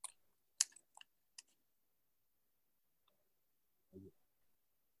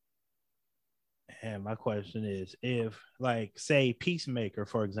 And my question is, if like say Peacemaker,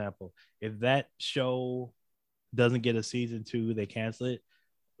 for example, if that show doesn't get a season two, they cancel it.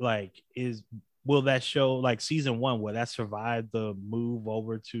 Like, will that show like season one? Will that survive the move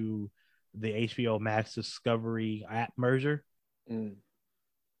over to the HBO Max Discovery app merger? Mm.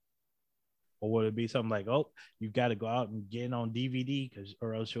 Or would it be something like, oh, you've got to go out and get it on DVD because,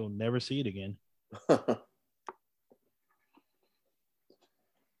 or else you'll never see it again?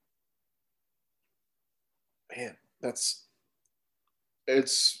 Man, it's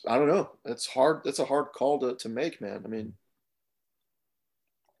I don't know. It's hard. That's a hard call to make, man. I mean,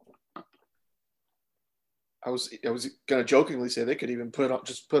 I was gonna jokingly say they could even put on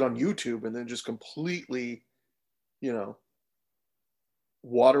YouTube and then just completely, you know,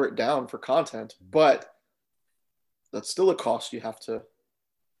 water it down for content. But that's still a cost you have to,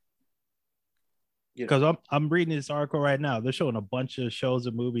 Because I'm reading this article right now. They're showing a bunch of shows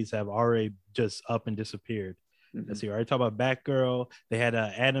and movies have already just up and disappeared. Mm-hmm. Let's see. Already talk about Batgirl. They had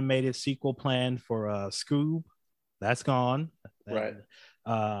an animated sequel planned for Scoob. That's gone. Right.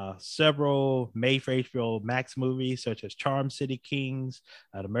 Several made for HBO Max movies such as Charm City Kings,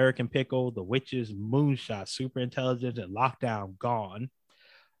 An American Pickle, The Witches, Moonshot, Super Intelligence, and Lockdown gone.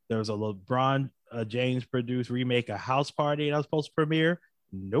 There was a LeBron James produced remake of House Party that was supposed to premiere.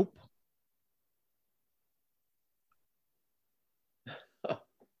 Nope.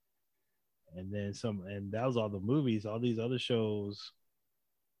 And then some, and that was all the movies. All these other shows,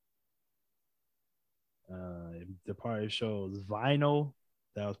 the party shows Vinyl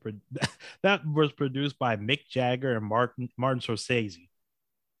that was that was produced by Mick Jagger and Martin Scorsese.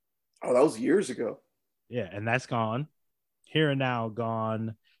 Oh, that was years ago. Yeah, and that's gone. Here and Now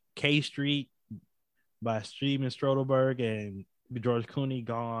gone. K Street by Steven Soderbergh and George Clooney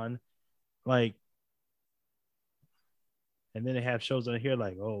gone. Like, and then they have shows on here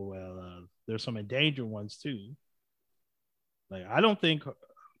like, oh well, there's some endangered ones too. Like, I don't think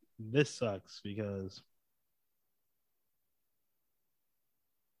this sucks because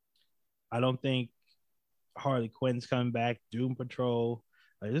I don't think Harley Quinn's coming back. Doom Patrol.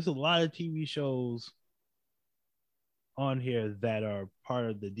 Like, there's a lot of TV shows on here that are part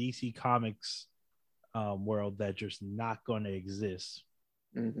of the DC Comics world that just not going to exist.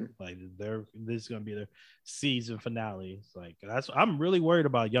 Mm-hmm. Like, this is going to be their season finale. It's like, I'm really worried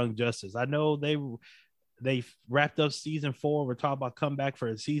about Young Justice. I know they wrapped up season 4. We're talking about comeback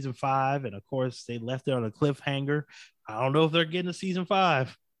for season 5, and of course they left it on a cliffhanger. I don't know if they're getting a season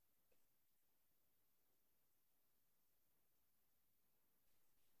 5.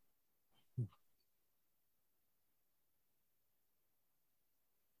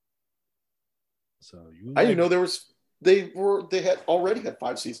 So I didn't know they had already had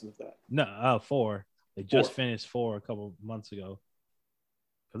 5 seasons of that. No, 4. They just finished 4 a couple months ago.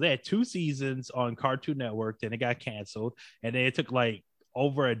 Because they had 2 seasons on Cartoon Network, then it got canceled, and then it took like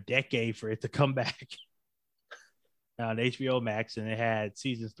over a decade for it to come back on HBO Max, and it had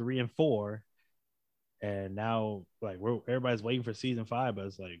seasons 3 and 4, and now like everybody's waiting for season 5, but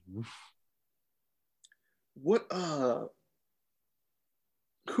it's like, oof. What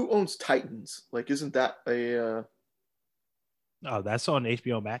who owns Titans? Like, isn't that a Oh, that's on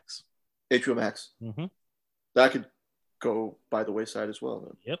HBO Max. HBO Max. Mm-hmm. That could go by the wayside as well.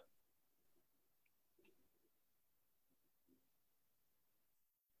 Then. Yep.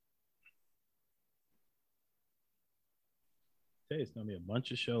 Okay, it's gonna be a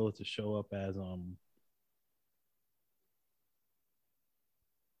bunch of shows to show up as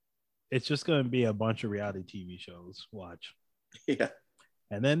It's just gonna be a bunch of reality TV shows. Watch. Yeah.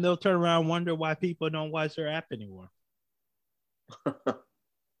 And then they'll turn around and wonder why people don't watch their app anymore.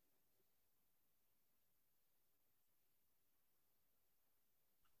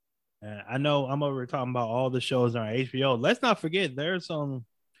 And I know I'm over talking about all the shows on HBO. Let's not forget there's some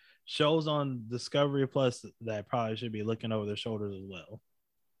shows on Discovery Plus that probably should be looking over their shoulders as well.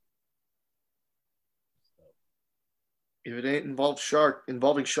 If it ain't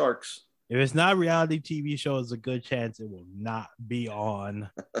involving sharks. If it's not reality TV show, there's a good chance it will not be on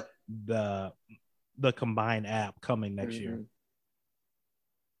the combined app coming next year.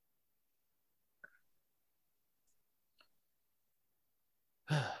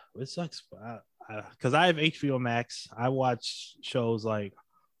 It sucks because I have HBO Max. I watch shows like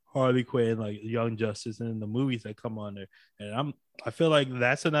Harley Quinn, like Young Justice, and the movies that come on there. And I feel like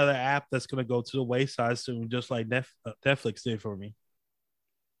that's another app that's gonna go to the wayside soon, just like Netflix did for me.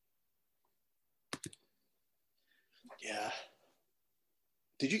 Yeah.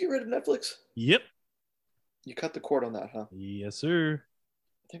 Did you get rid of Netflix? Yep. You cut the cord on that, huh? Yes, sir.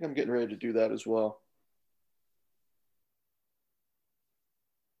 I think I'm getting ready to do that as well.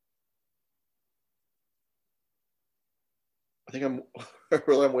 I think I'm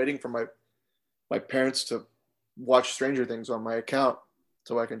waiting for my parents to watch Stranger Things on my account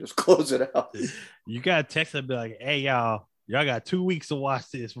so I can just close it out. You got to text and be like, hey, y'all got 2 weeks to watch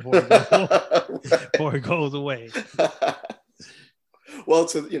this before it goes away. Well,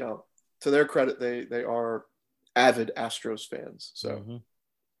 to their credit, they are avid Astros fans, so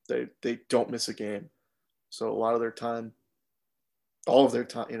they don't miss a game. So a lot of their time, all of their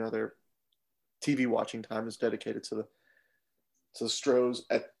time, their TV watching time is dedicated to the Stros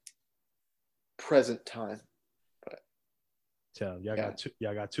at present time. But tell y'all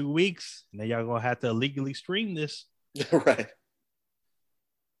got 2 weeks, and then y'all gonna have to illegally stream this. Right.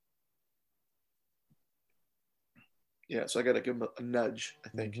 Yeah, so I got to give him a nudge, I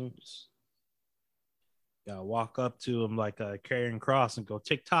think. Gotta walk up to him like Karrion Kross and go,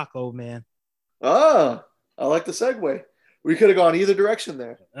 TikTok, old man. Ah, I like the segue. We could have gone either direction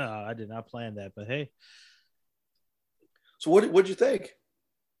there. I did not plan that, but hey. So what'd you think?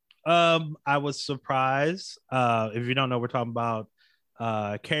 I was surprised. If you don't know, we're talking about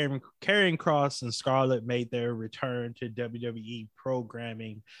Karrion Kross and Scarlett made their return to WWE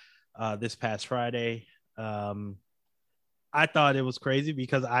programming this past Friday. I thought it was crazy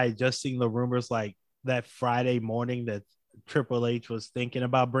because I just seen the rumors like that Friday morning that Triple H was thinking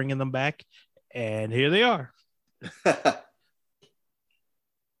about bringing them back, and here they are. I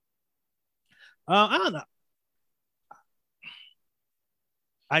don't know.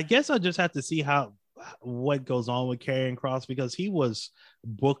 I guess I'll just have to see what goes on with Karrion Kross because he was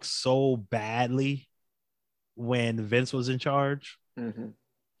booked so badly when Vince was in charge.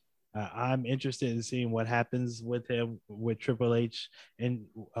 I'm interested in seeing what happens with him with Triple H and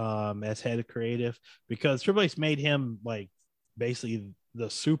as head of creative because Triple H made him like basically the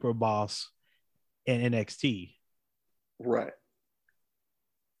super boss in NXT. Right.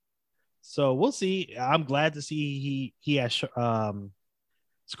 So we'll see. I'm glad to see he has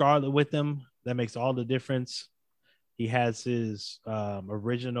Scarlett with him. That makes all the difference. He has his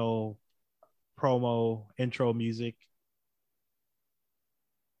original promo intro music.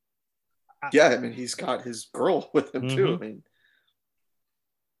 Yeah, I mean, he's got his girl with him too.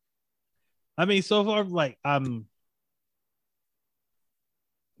 I mean, so far, like I'm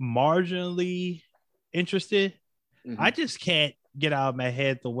marginally interested. I just can't get out of my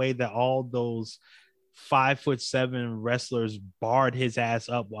head the way that all those 5'7" wrestlers barred his ass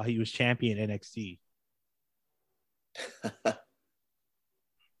up while he was champion NXT.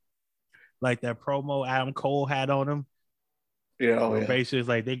 Like that promo Adam Cole had on him. Basically, it's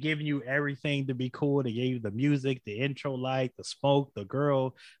like they're giving you everything to be cool. They gave you the music, the intro light, the smoke, the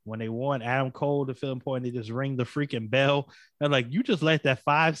girl. When they want Adam Cole to feel important, they just ring the freaking bell. They're like, you just let that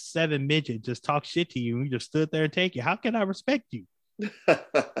 5'7" midget just talk shit to you. And you just stood there and take it. How can I respect you?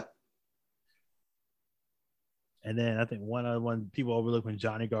 And then I think one people overlook when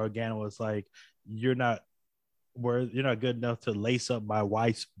Johnny Gargano was like, you're not good enough to lace up my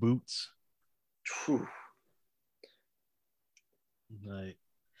wife's boots. Like,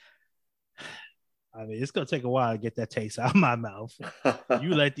 I mean, it's gonna take a while to get that taste out of my mouth.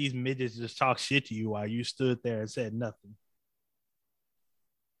 You let these midgets just talk shit to you while you stood there and said nothing.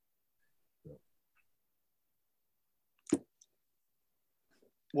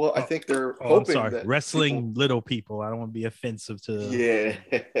 Well, I think they're Oh, I'm hoping sorry. that people. Wrestling little people. I don't want to be offensive to. Yeah,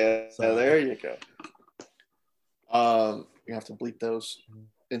 Sorry. there you go. You have to bleep those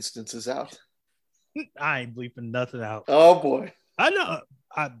instances out. I ain't bleeping nothing out. Oh boy. I know.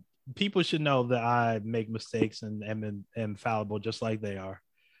 I People should know that I make mistakes and am fallible just like they are.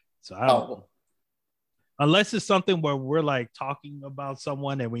 So I don't. Fallible. Unless it's something where we're like talking about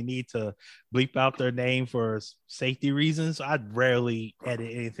someone and we need to bleep out their name for safety reasons, I'd rarely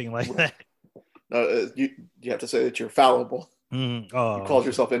edit anything like that. You have to say that you're fallible. You Oh, called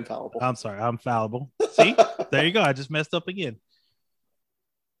yourself infallible. I'm sorry, I'm fallible. See, there you go. I just messed up again.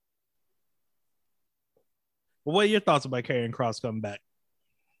 Well, what are your thoughts about Karrion Kross coming back?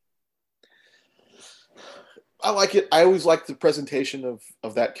 I like it. I always like the presentation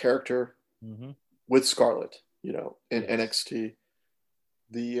of that character Mm-hmm. with Scarlett. In Yes. NXT,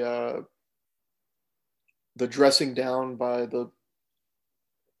 the dressing down by the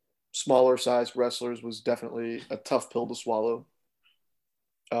smaller sized wrestlers was definitely a tough pill to swallow.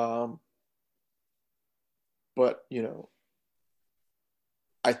 Um, but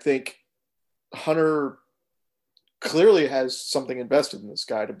I think Hunter clearly has something invested in this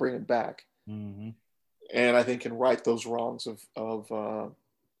guy to bring him back, Mm-hmm. and I think can right those wrongs of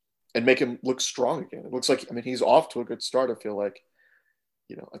and make him look strong again. It looks like, I mean, he's off to a good start. I feel like,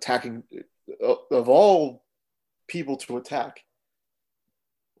 attacking of all people to attack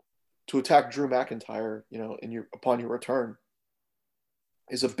Drew McIntyre, upon your return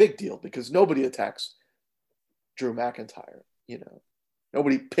is a big deal because nobody attacks Drew McIntyre.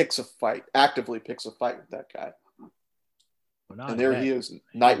 Nobody actively picks a fight with that guy. Well, And there that, he is,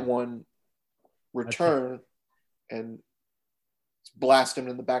 night one return, and blast him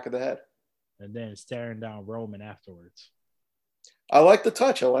in the back of the head. And then staring down Roman afterwards. I like the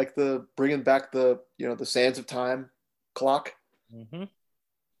touch. I like the bringing back the sands of time clock. Mm-hmm.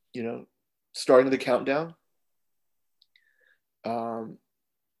 Starting the countdown.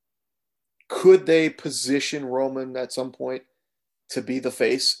 Could they position Roman at some point to be the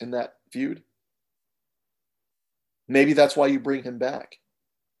face in that feud? Maybe that's why you bring him back.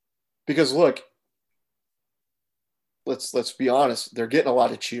 Because look, let's be honest, they're getting a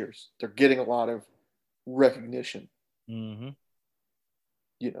lot of cheers. They're getting a lot of recognition. Mm-hmm.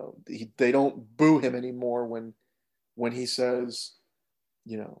 They don't boo him anymore when he says,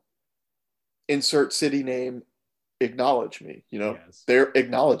 insert city name, acknowledge me. Yes. They're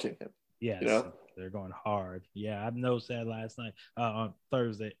acknowledging him. Yes, they're going hard. Yeah, I noticed that last night on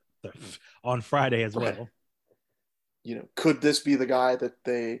Thursday, on Friday as well. Could this be the guy that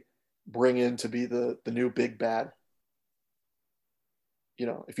they bring in to be the new big bad?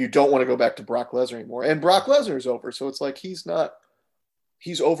 If you don't want to go back to Brock Lesnar anymore, and Brock Lesnar is over, so it's like he's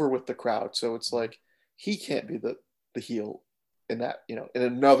over with the crowd, so it's like he can't be the heel in that, in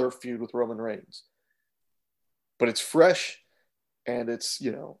another feud with Roman Reigns. But it's fresh, and it's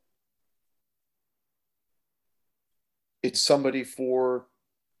it's somebody for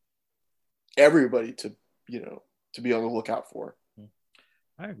everybody to to be on the lookout for.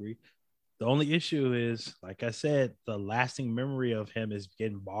 I agree. The only issue is, like I said, the lasting memory of him is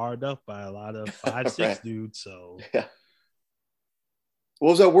getting barred up by a lot of 5'6" Right. dudes. So yeah. What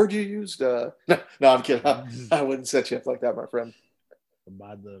was that word you used? No, I'm kidding. I wouldn't set you up like that, my friend.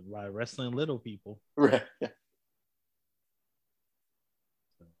 By wrestling little people. Right. Yeah.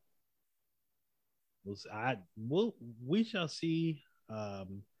 We shall see.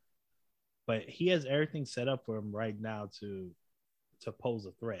 But he has everything set up for him right now to pose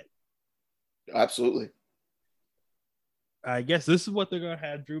a threat. Absolutely. I guess this is what they're gonna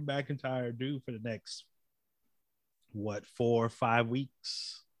have Drew McIntyre do for the next 4 or 5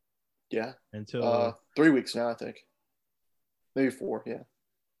 weeks. Yeah. Until 3 weeks now, I think. Maybe 4. Yeah.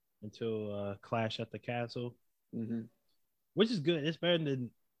 Until Clash at the Castle, mm-hmm. Which is good. It's better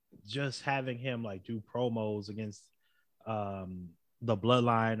than just having him like do promos against the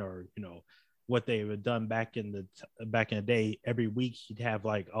Bloodline, or what they have done back in the day. Every week he'd have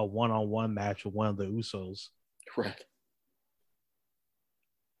like a one-on-one match with one of the Usos. Right.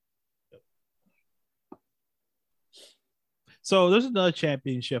 So there's another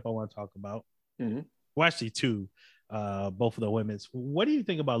championship I want to talk about. Mm-hmm. Well, actually two, both of the women's. What do you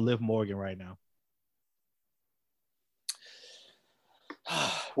think about Liv Morgan right now?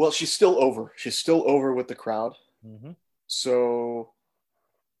 Well, she's still over. She's still over with the crowd. Mm-hmm. So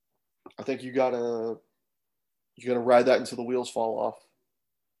I think you gotta ride that until the wheels fall off.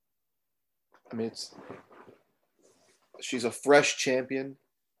 I mean, she's a fresh champion,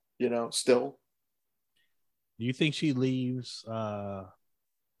 still. Do you think she leaves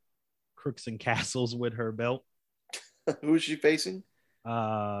Crooks and Castles with her belt? Who is she facing?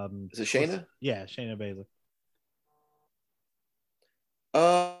 Is it Shayna? Yeah, Shayna Baszler.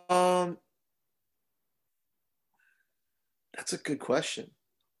 Um, that's a good question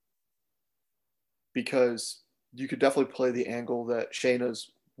because you could definitely play the angle that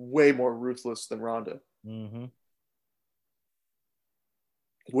Shayna's way more ruthless than Ronda. Mm-hmm.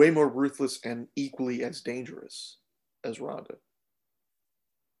 Way more ruthless and equally as dangerous as Ronda.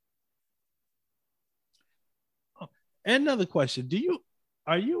 Oh, and another question: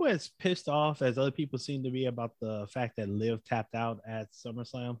 are you as pissed off as other people seem to be about the fact that Liv tapped out at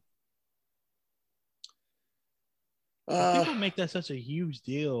SummerSlam? Uh, People make that such a huge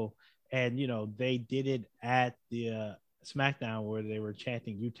deal, and they did it at the SmackDown where they were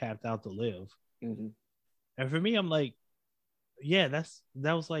chanting "You tapped out to Liv," mm-hmm. and for me, I'm like, yeah,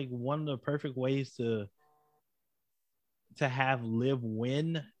 that was like one of the perfect ways to have Liv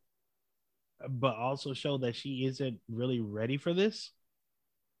win, but also show that she isn't really ready for this.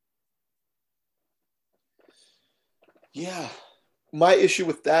 Yeah, my issue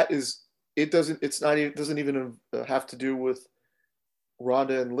with that is it doesn't even have to do with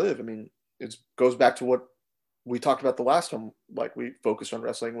Ronda and Liv. I mean, it goes back to what we talked about the last time. Like we focused on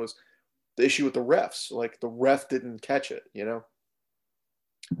wrestling was the issue with the refs. Like the ref didn't catch it.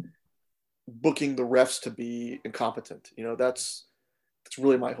 Booking the refs to be incompetent. That's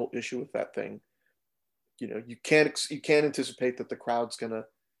really my whole issue with that thing. You can't anticipate that the crowd's gonna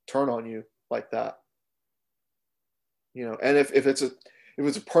turn on you like that. And if it's a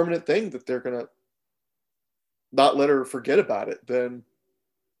permanent thing that they're gonna not let her forget about it, then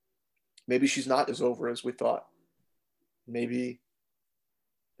maybe she's not as over as we thought. Maybe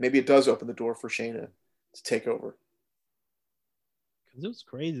it does open the door for Shayna to take over. Because it was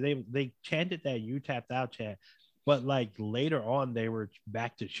crazy. They chanted that "You tapped out" chant, but like later on, they were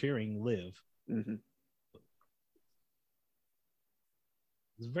back to cheering Liv. Mm-hmm.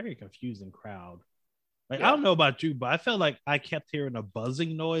 It's a very confusing crowd. Like I Yeah. don't know about you, but I felt like I kept hearing a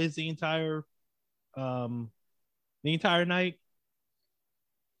buzzing noise um the entire night.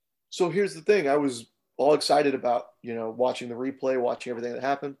 So here's the thing: I was all excited about watching the replay, watching everything that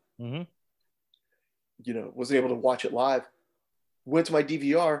happened. Mm-hmm. Wasn't able to watch it live. Went to my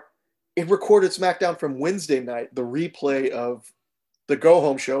DVR. It recorded SmackDown from Wednesday night, the replay of the go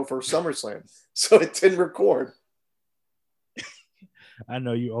home show for SummerSlam. So it didn't record. I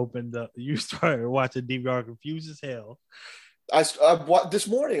know you started watching DVR confused as hell. This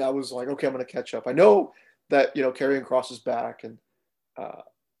morning I was like, okay, I'm going to catch up. I know that Karrion Kross is back, and I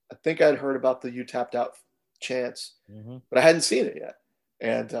think I'd heard about the "You tapped out" chance, mm-hmm. but I hadn't seen it yet.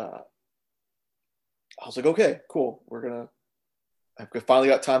 And I was like, okay, cool. I've finally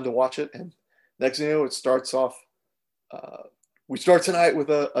got time to watch it. And next thing you know, it starts off. We start tonight with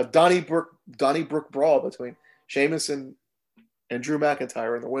a Donnybrook brawl between Sheamus and Drew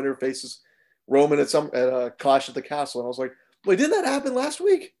McIntyre, and the winner faces Roman at a Clash at the Castle. And I was like, wait, didn't that happen last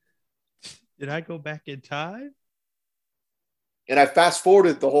week? Did I go back in time? And I fast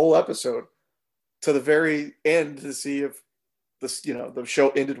forwarded the whole episode to the very end to see if the show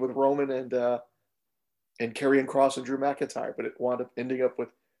ended with Roman and Karrion Kross and Drew McIntyre, but it wound up ending up with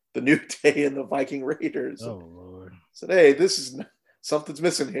the New Day and the Viking Raiders. Oh Lord! I said, hey, something's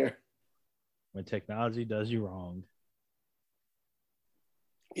missing here. When technology does you wrong.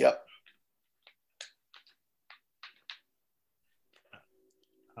 Yep.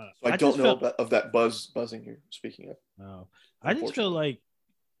 So I don't know of that buzzing you're speaking of. No, I just feel like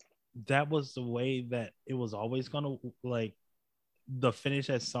that was the way that it was always gonna like the finish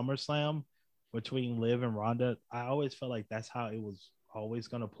at SummerSlam between Liv and Ronda. I always felt like that's how it was always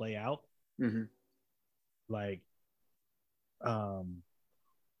gonna play out. Mm-hmm. Like,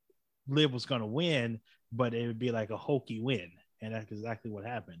 Liv was gonna win, but it would be like a hokey win, and that's exactly what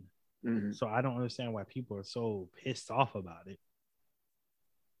happened. Mm-hmm. So I don't understand why people are so pissed off about it.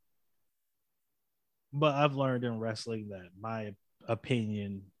 But I've learned in wrestling that my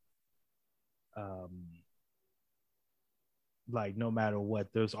opinion, um, like no matter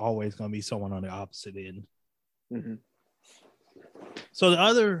what, there's always going to be someone on the opposite end. Mm-hmm. So the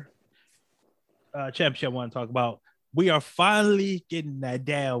other championship I want to talk about, we are finally getting that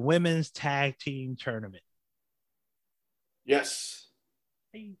damn women's tag team tournament. Yes.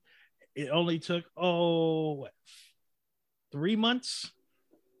 It only took 3 months.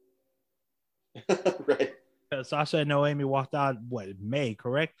 Right. Sasha and Naomi walked out May,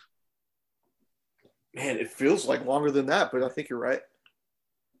 correct? Man, it feels like longer than that, but I think you're right.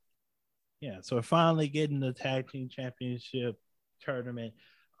 Yeah, so we're finally getting the tag team championship tournament.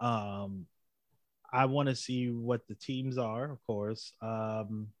 I want to see what the teams are, of course.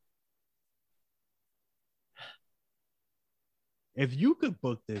 If you could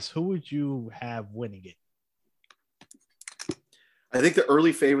book this, who would you have winning it? I think the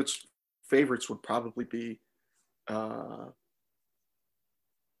early favorites would probably be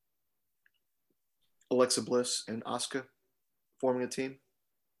Alexa Bliss and Asuka forming a team.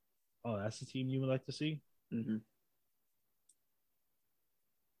 Oh, that's the team you would like to see? Mm-hmm.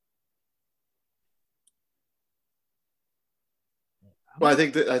 Well, I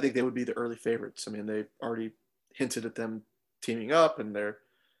think they would be the early favorites. I mean, they already hinted at them teaming up, and they're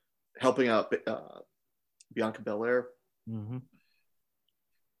helping out Bianca Belair. Mm-hmm.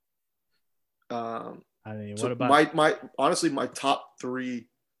 I mean, so what about my honestly my top three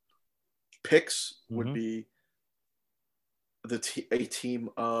picks would be a team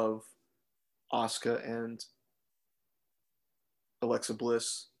of Asuka and Alexa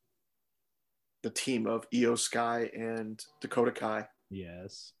Bliss, the team of Io Sky and Dakota Kai.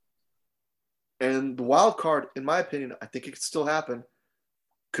 Yes. And the wild card, in my opinion, I think it could still happen.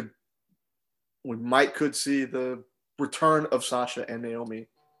 We could see the return of Sasha and Naomi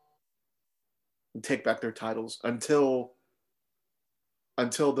and take back their titles until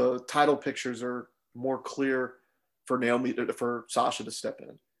the title pictures are more clear for Sasha to step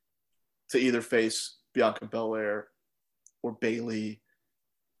in to either face Bianca Belair or Bayley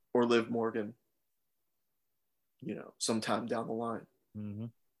or Liv Morgan, sometime down the line. Mm-hmm.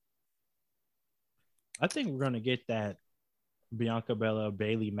 I think we're gonna get that Bianca Belair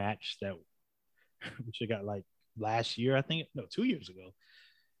Bayley match that we should got like last year. I think 2 years ago.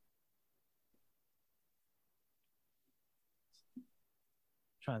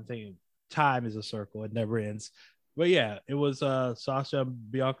 Trying to think, time is a circle; it never ends. But yeah, it was Sasha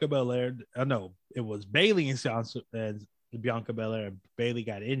Bianca Belair. No, it was Bayley and Sasha and Bianca Belair. Bayley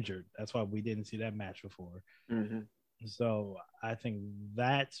got injured. That's why we didn't see that match before. Mm-hmm. So I think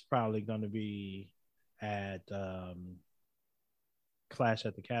that's probably going to be at Clash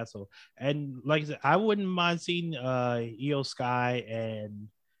at the Castle. And like I said, I wouldn't mind seeing Io Sky and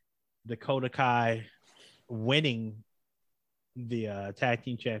Dakota Kai winning the tag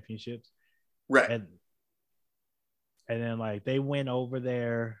team championships. Right. And then like they went over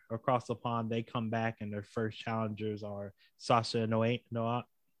there across the pond, they come back and their first challengers are Sasha and Noemi.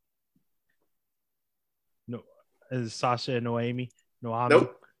 Sasha and Noemi.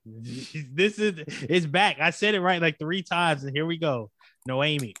 Nope. It's back. I said it right like 3 times, and here we go.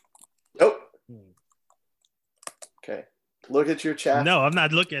 Noemi. Nope. Okay. Look at your chat. No, I'm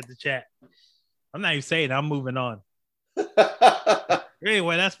not looking at the chat. I'm not even saying it. I'm moving on.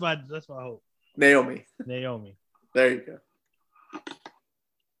 Anyway, that's my hope. Naomi. There you go.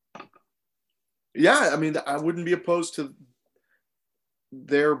 Yeah, I mean, I wouldn't be opposed to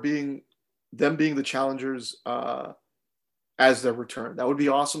them being the challengers as their return. That would be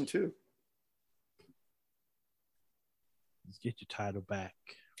awesome too. Let's get your title back.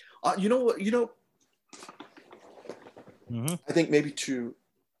 You know what? Mm-hmm. I think maybe to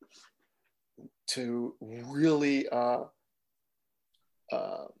really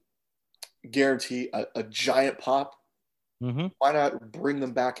guarantee a giant pop, mm-hmm. Why not bring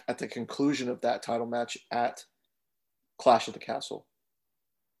them back at the conclusion of that title match at Clash at the Castle?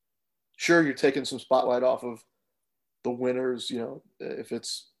 Sure, you're taking some spotlight off of the winners, if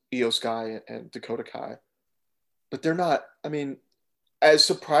it's Io Sky and Dakota Kai. But they're not, I mean, as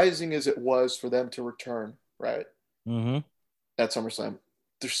surprising as it was for them to return, right? Mm-hmm. At SummerSlam,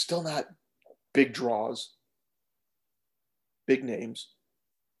 they're still not big draws, big names.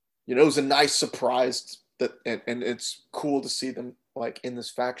 It was a nice surprise that, and it's cool to see them like in this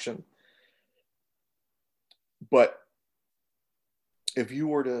faction. But if you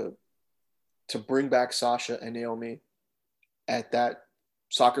were to bring back Sasha and Naomi at that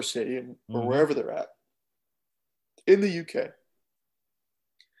soccer stadium or wherever they're at in the UK,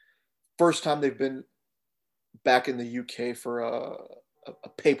 first time they've been back in the UK for a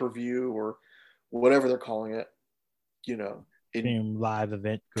pay-per-view or whatever they're calling it, premium live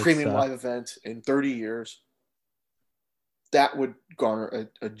event in 30 years, that would garner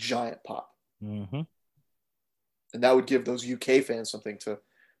a giant pop. Mm-hmm. And that would give those UK fans something to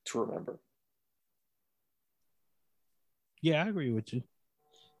remember. Yeah, I agree with you.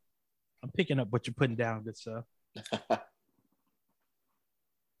 I'm picking up what you're putting down, good stuff.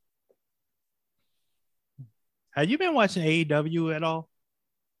 Have you been watching AEW at all?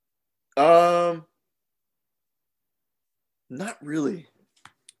 Not really.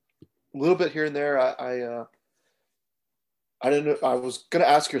 A little bit here and there. I didn't know. I was gonna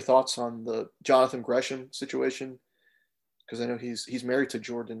ask your thoughts on the Jonathan Gresham situation because I know he's married to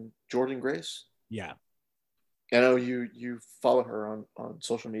Jordan Grace. Yeah. I know you follow her on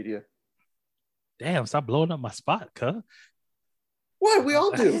social media. Damn, stop blowing up my spot, cuz. Why? We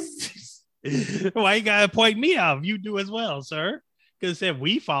all do. Why you gotta point me out? You do as well, sir. Because said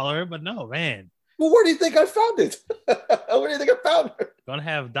we follow her, but no, man. Well, where do you think I found it? Where do you think I found her? Gonna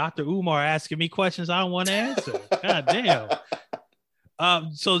have Dr. Umar asking me questions I don't want to answer. God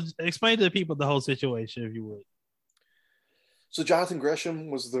damn. So explain to the people the whole situation, if you would. So Jonathan Gresham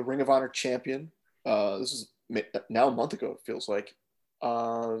was the Ring of Honor champion. This is now a month ago, it feels like.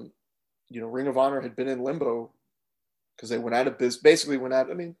 Ring of Honor had been in limbo because they went out of business. Basically,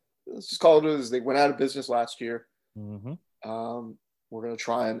 let's just call it as they went out of business last year. Mm-hmm. We're going to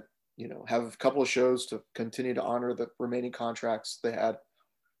try and have a couple of shows to continue to honor the remaining contracts they had,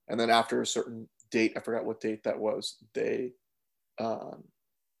 and then after a certain date, I forgot what date that was. That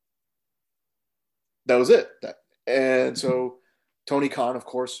was it. And so Tony Khan, of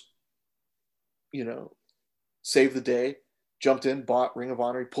course, saved the day, jumped in, bought Ring of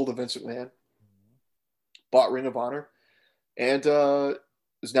Honor. He pulled a Vince McMahon, bought Ring of Honor, and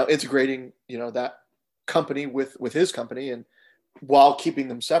is now integrating, that company with his company, and while keeping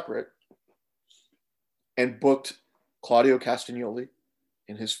them separate, and booked Claudio Castagnoli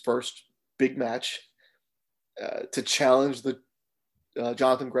in his first big match to challenge the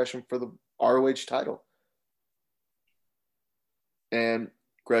Jonathan Gresham for the ROH title. And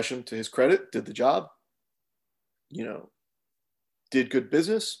Gresham, to his credit, did the job. Did good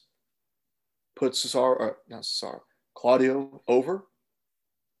business. Put Claudio over.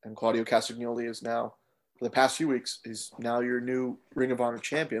 And Claudio Castagnoli is now, for the past few weeks, is now your new Ring of Honor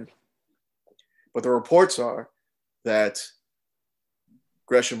champion. But the reports are that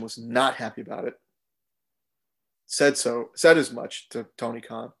Gresham was not happy about it. Said as much to Tony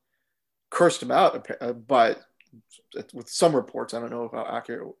Khan. Cursed him out, but with some reports, I don't know how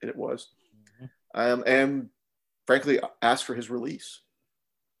accurate it was. And frankly, asked for his release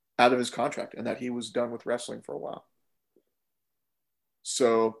out of his contract and that he was done with wrestling for a while.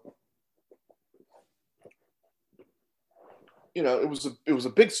 So, it was a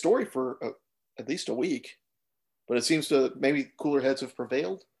big story for at least a week, but it seems to maybe cooler heads have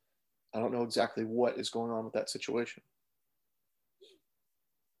prevailed. I don't know exactly what is going on with that situation.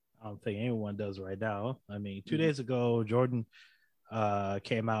 I don't think anyone does right now. I mean, 2 days ago, Jordan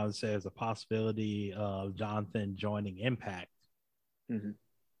came out and says a possibility of Jonathan joining Impact. Mm-hmm.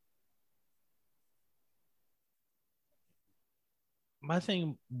 My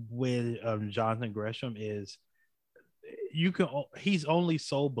thing with Jonathan Gresham is he's only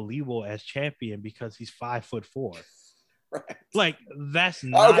so believable as champion because he's 5'4". Right. Like that's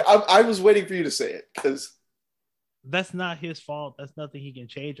not. Okay, I was waiting for you to say it because that's not his fault. That's nothing he can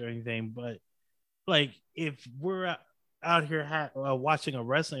change or anything. But like, if we're out here watching a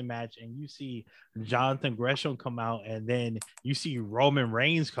wrestling match and you see Jonathan Gresham come out and then you see Roman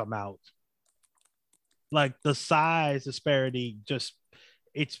Reigns come out, like the size disparity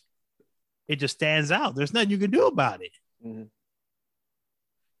it just stands out. There's nothing you can do about it. Mm-hmm.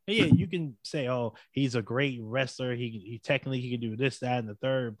 Yeah, you can say, oh, he's a great wrestler. He technically he can do this, that, and the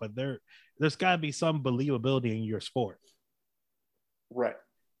third, but there's got to be some believability in your sport. Right.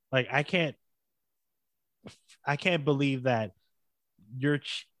 Like I can't believe that your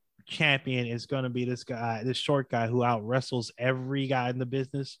champion is going to be this guy, this short guy who out wrestles every guy in the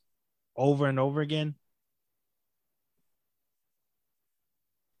business over and over again.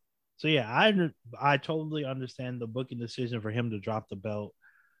 So yeah, I totally understand the booking decision for him to drop the belt.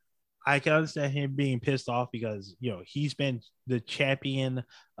 I can understand him being pissed off because he's been the champion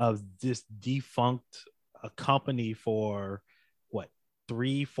of this defunct company for what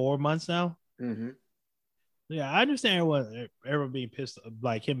 3-4 months now. Mm-hmm. Yeah, I understand what everyone being pissed,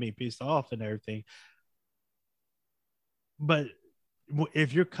 like him being pissed off and everything. But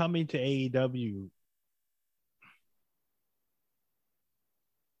if you're coming to AEW,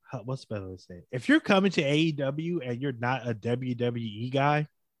 what's better to say? If you're coming to AEW and you're not a WWE guy,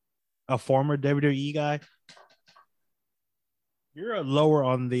 a former WWE guy, you're lower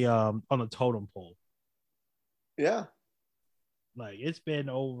on the totem pole. Yeah. Like it's been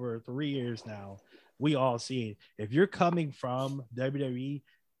over 3 years now. We all see it. If you're coming from WWE,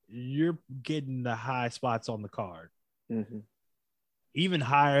 you're getting the high spots on the card. Mm-hmm. Even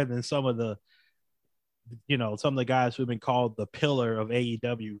higher than some of the guys who've been called the pillar of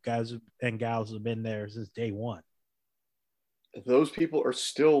AEW, guys and gals who've been there since day one. Those people are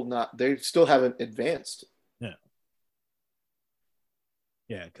still not, they still haven't advanced. Yeah.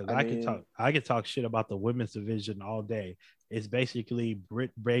 Yeah, because I could talk shit about the women's division all day. It's basically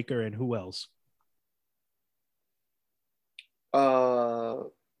Britt Baker and who else?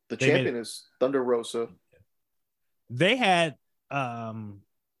 The champion is Thunder Rosa. They had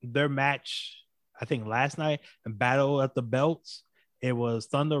their match, I think last night, and Battle at the Belts, It was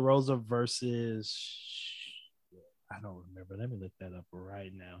Thunder Rosa versus. I don't remember. Let me look that up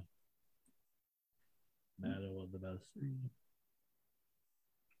right now. Matter was the best.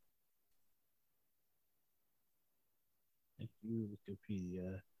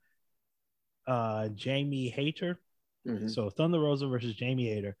 Wikipedia. Jamie Hayter. Mm-hmm. So Thunder Rosa versus Jamie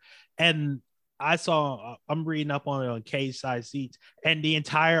Hayter. And I'm reading up on it on Cage Side Seats, and the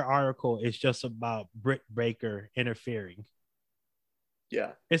entire article is just about Britt Baker interfering.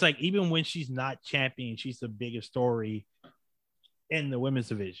 Yeah. It's like, even when she's not champion, she's the biggest story in the women's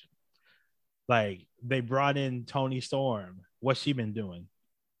division. Like, they brought in Toni Storm. What's she been doing?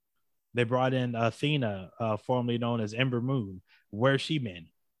 They brought in Athena, formerly known as Ember Moon. Where's she been?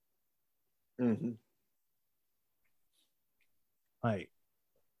 Mm-hmm. Like,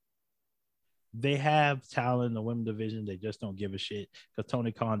 they have talent in the women's division. They just don't give a shit because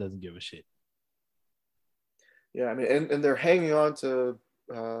Tony Khan doesn't give a shit. Yeah, I mean, and they're hanging on to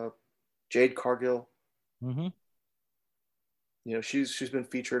Jade Cargill. Mm-hmm. You know, she's been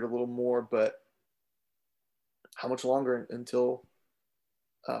featured a little more, but how much longer until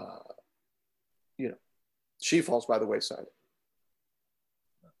she falls by the wayside?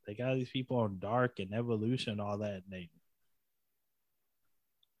 They got these people on Dark and Evolution, all that, and they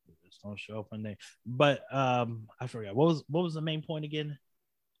just don't show up when they. But I forgot what was the main point again.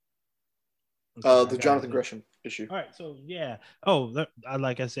 The Jonathan Gresham issue. All right, so yeah.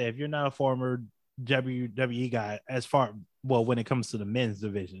 Like I said, if you're not a former WWE guy, when it comes to the men's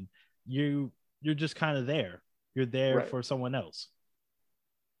division, you're just kind of there. You're there right. for someone else.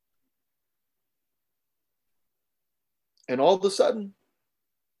 And all of a sudden,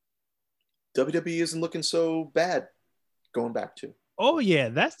 WWE isn't looking so bad going back to. Oh yeah,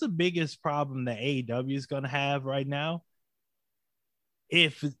 that's the biggest problem that AEW is going to have right now.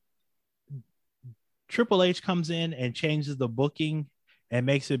 If Triple H comes in and changes the booking and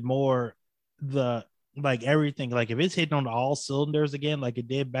makes it more everything, like if it's hitting on all cylinders again, like it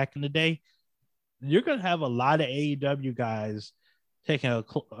did back in the day, you're going to have a lot of AEW guys taking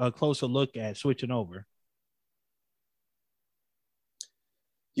a closer look at switching over.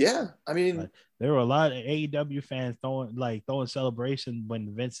 Yeah, I mean, there were a lot of AEW fans throwing celebration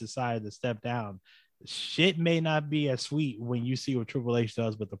when Vince decided to step down. Shit may not be as sweet when you see what Triple H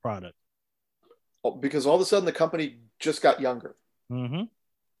does with the product. Because all of a sudden the company just got younger. Mm-hmm.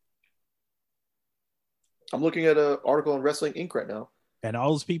 I'm looking at an article on Wrestling Inc. right now. And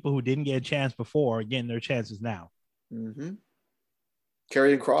all those people who didn't get a chance before are getting their chances now. Mm-hmm.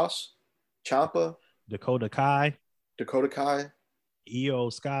 Karrion Kross, Ciampa, Dakota Kai, Io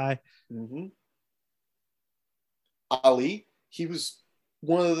Sky. Mm-hmm. Ali, he was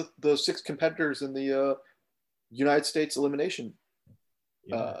one of the 6 competitors in the United States Elimination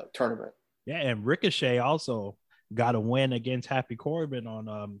tournament. Yeah, and Ricochet also got a win against Happy Corbin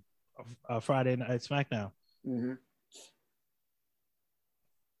on Friday Night SmackDown. Mm-hmm.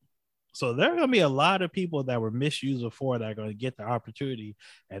 So there are going to be a lot of people that were misused before that are going to get the opportunity.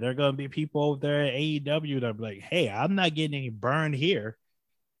 And there are going to be people over there at AEW that are like, hey, I'm not getting any burn here.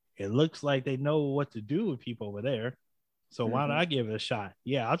 It looks like they know what to do with people over there. So why don't I give it a shot?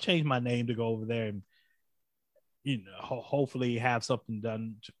 Yeah, I'll change my name to go over there and, hopefully have something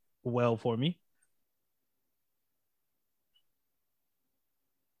done well for me.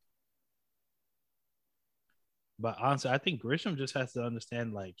 But honestly, I think Gresham just has to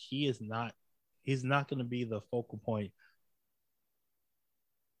understand, like, he's not going to be the focal point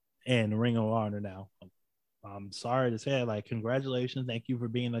in Ring of Honor now. I'm sorry to say, like, congratulations. Thank you for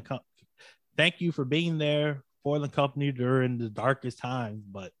being there for the company during the darkest times,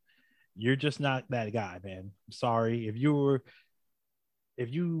 but you're just not that guy, man. I'm sorry. If you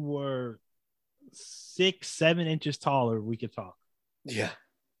were 6-7 inches taller, we could talk. Yeah.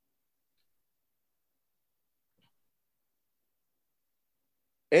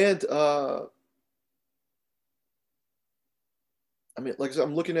 And I mean, like I said,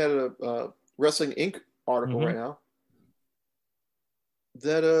 I'm looking at a Wrestling Inc. article right now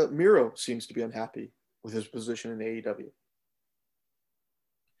that Miro seems to be unhappy with his position in AEW.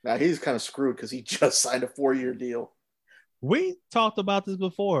 Now he's kind of screwed because he just signed a 4-year deal. We talked about this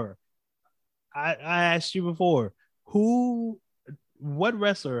before. I asked you before, what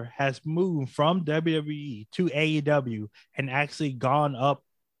wrestler has moved from WWE to AEW and actually gone up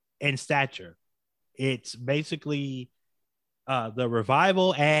in stature? It's basically the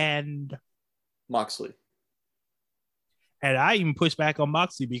Revival and Moxley. And I even pushed back on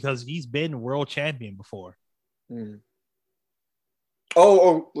Moxley because he's been world champion before. Mm.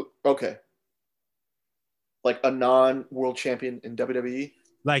 Oh, okay. Like a non-world champion in WWE?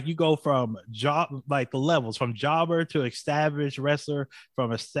 Like you go from job, like the levels from jobber to established wrestler,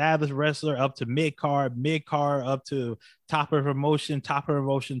 from established wrestler up to mid card up to top of promotion to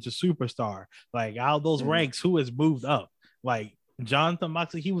superstar. Like out of those ranks, who has moved up? Like Jonathan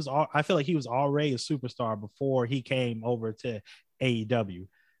Moxley, I feel like he was already a superstar before he came over to AEW.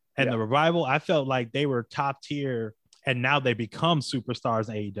 And the Revival, I felt like they were top tier, and now they become superstars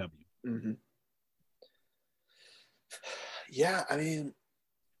in AEW. Mm-hmm. Yeah, I mean,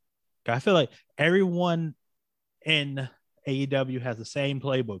 I feel like everyone in AEW has the same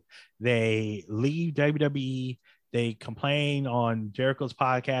playbook. They leave WWE, they complain on Jericho's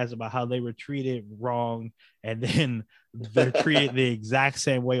podcast about how they were treated wrong, and then they're treated the exact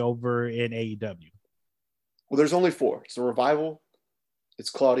same way over in AEW. Well, there's only 4. It's the Revival, it's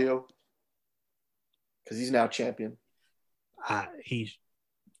Claudio, because he's now champion. He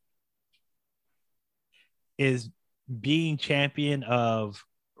is being champion of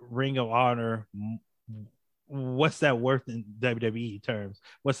Ring of Honor. What's that worth in WWE terms?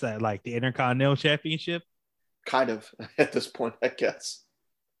 What's that, like the Intercontinental Championship? Kind of at this point, I guess.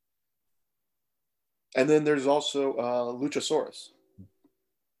 And then there's also Luchasaurus.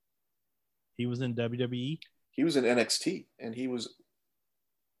 He was in WWE. He was in NXT, and he was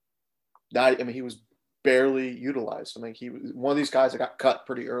not. I mean, he was barely utilized. I mean, he was one of these guys that got cut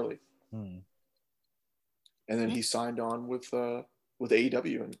pretty early, and then he signed on with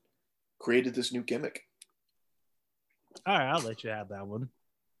AEW and created this new gimmick. All right, I'll let you have that one.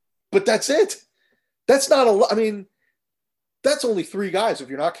 But that's it. That's not a lot. I mean, that's only 3 guys if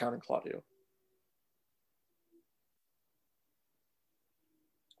you're not counting Claudio.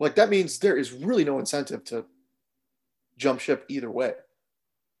 Like, that means there is really no incentive to jump ship either way,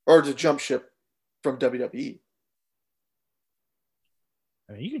 or to jump ship from WWE.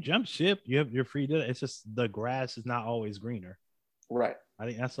 I mean, you can jump ship. You're free to. It's just the grass is not always greener. Right. I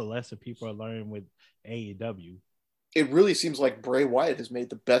think that's the lesson people are learning with AEW. It really seems like Bray Wyatt has made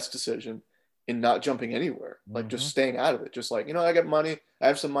the best decision in not jumping anywhere, like just staying out of it. Just like, I got money. I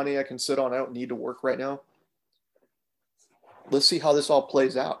have some money I can sit on. I don't need to work right now. Let's see how this all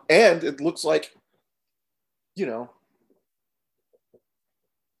plays out. And it looks like,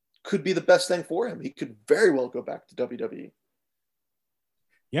 could be the best thing for him. He could very well go back to WWE.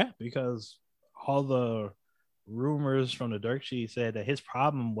 Yeah, because all the rumors from the dirt sheet said that his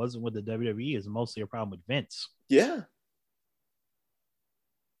problem wasn't with the WWE, it's mostly a problem with Vince. Yeah.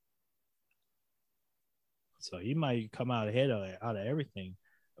 So he might come out ahead out of everything.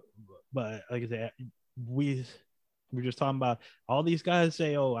 But like I said, we're just talking about all these guys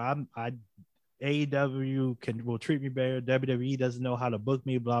say, "Oh, AEW will treat me better. WWE doesn't know how to book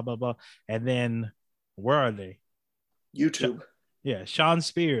me, blah blah blah." And then where are they? YouTube. Sean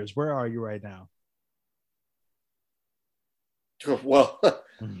Spears, where are you right now? Well,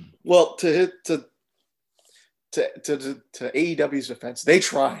 to AEW's defense, they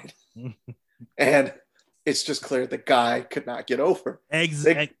tried, and it's just clear the guy could not get over.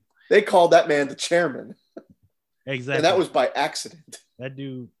 Exactly. They called that man the chairman. Exactly. And that was by accident. That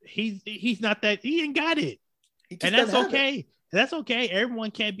dude, he's not that. He ain't got it, and that's okay. That's okay. Everyone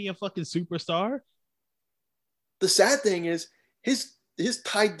can't be a fucking superstar. The sad thing is his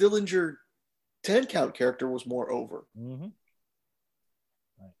Ty Dillinger 10 count character was more over. Mm-hmm.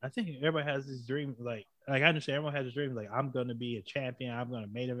 I think everybody has this dream. Like I understand everyone has this dream. Like, I'm going to be a champion. I'm going to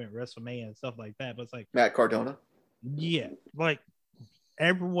main event WrestleMania and stuff like that. But it's like Matt Cardona. Yeah. Like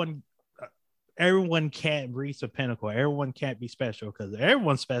everyone can't reach the pinnacle. Everyone can't be special because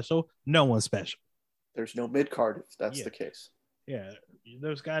everyone's special. No one's special. There's no mid card if that's the case. Yeah.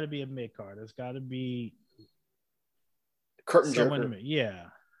 There's got to be a mid card. There's got to be curtain jerker. Yeah.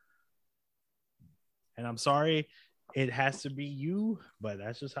 And I'm sorry, it has to be you, but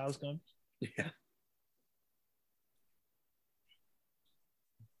that's just how it's going. Yeah.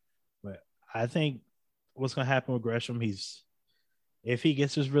 But I think what's going to happen with Gresham, if he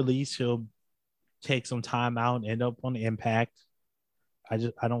gets his release, he'll take some time out and end up on the Impact.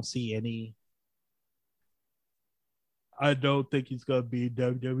 I don't see any. I don't think he's going to be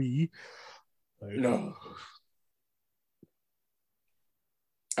WWE. No.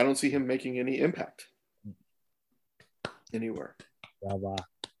 I don't see him making any impact anywhere. Bravo.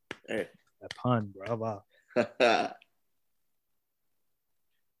 Hey. That pun, bravo.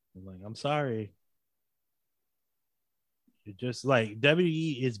 I'm sorry. It just like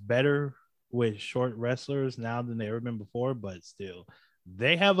WWE is better with short wrestlers now than they ever been before, but still,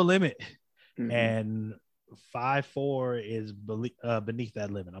 they have a limit. Mm-hmm. And 5'4" is beneath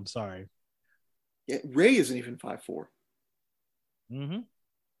that limit. I'm sorry. Yeah, Ray isn't even 5'4". Mm-hmm.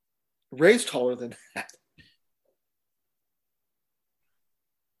 Ray's taller than that.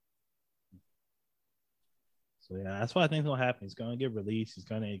 So yeah, that's what I think is gonna happen. He's gonna get released. He's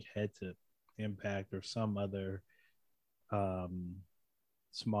gonna head to Impact or some other um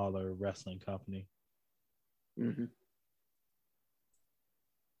smaller wrestling company. Mm-hmm.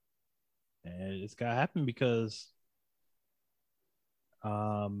 And it's gotta happen because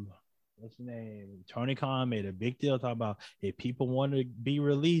um what's his name? Tony Khan made a big deal talking about if people want to be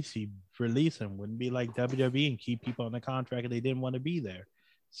released, he release them. Wouldn't be like WWE and keep people on the contract if they didn't want to be there.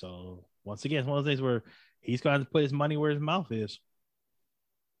 So once again, it's one of those things where he's going to put his money where his mouth is.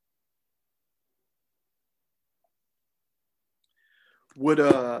 Would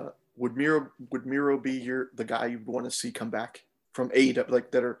Miro be the guy you'd want to see come back from AEW,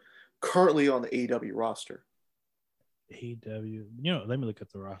 like that are currently on the AEW roster? AEW, let me look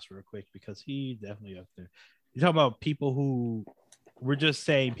at the roster real quick because he definitely up there. You talking about people who we're just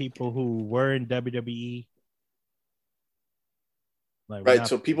saying people who were in WWE, like we're Right. not.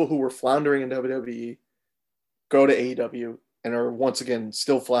 So people who were floundering in WWE go to AEW and are once again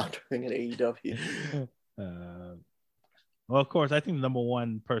still floundering in AEW. uh, well, of course, I think the number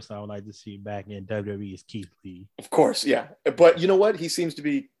one person I would like to see back in WWE is Keith Lee. Of course, yeah. But you know what? He seems to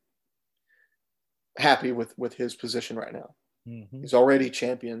be happy with his position right now. Mm-hmm. He's already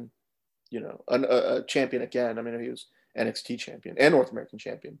champion, a champion again. I mean, he was NXT champion and North American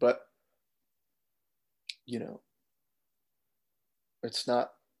champion, but it's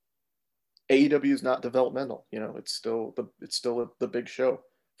not AEW is not developmental. It's still the big show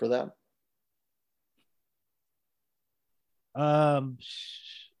for them. I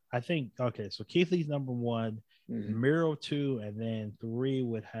think okay. So Keith Lee's number one, Mm-hmm. Miro two, and then three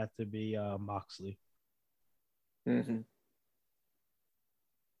would have to be Moxley. Mm-hmm.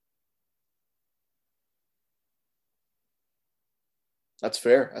 That's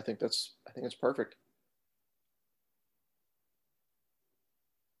fair. I think that's perfect.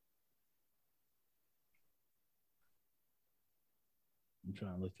 I'm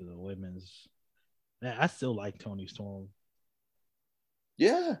trying to look at the women's. Man, I still like Toni Storm.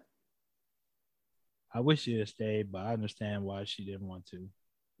 Yeah. I wish she had stayed, but I understand why she didn't want to.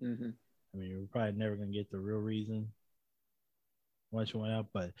 Mm-hmm. I mean, we're probably never gonna get the real reason why she went out,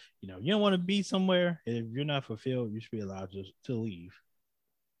 but you don't want to be somewhere. If you're not fulfilled, you should be allowed to leave.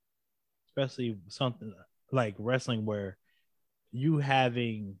 Especially something like wrestling where you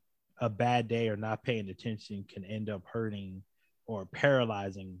having a bad day or not paying attention can end up hurting or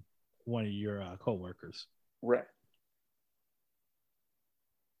paralyzing one of your coworkers. Right.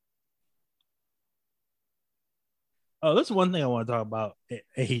 Oh, that's one thing I want to talk about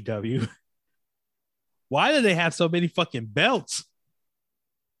AEW. Why do they have so many fucking belts?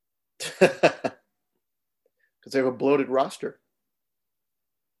 Because they have a bloated roster.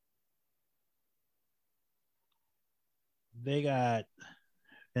 They got,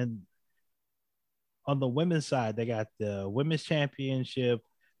 and on the women's side, they got the women's championship,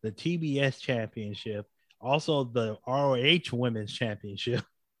 the TBS championship, also the ROH women's championship.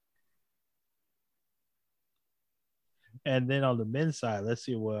 And then on the men's side, let's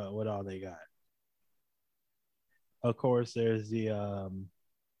see what all they got. Of course, there's the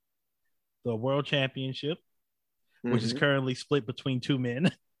world championship, which is currently split between two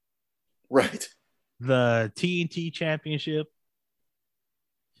men. Right. The TNT championship,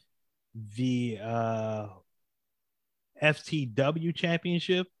 the FTW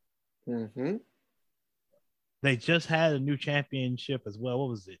championship. Mm-hmm. They just had a new championship as well. What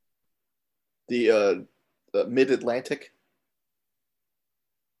was it? The Mid-Atlantic.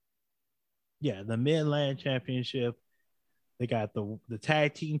 Yeah, the Mid-Atlantic championship. They got the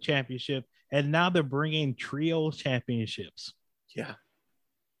tag team championship, and now they're bringing trio championships. Yeah.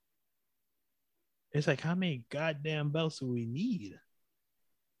 It's like, how many goddamn belts do we need?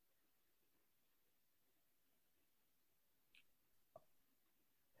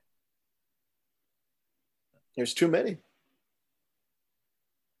 There's too many.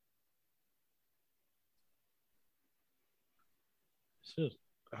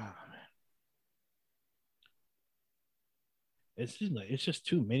 It's just, man. It's just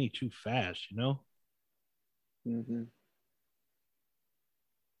too many too fast, Mm-hmm.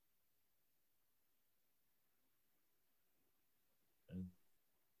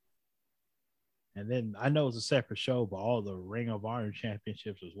 And then I know it's a separate show, but all the Ring of Honor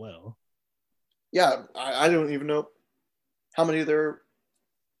championships as well. Yeah, I don't even know how many there are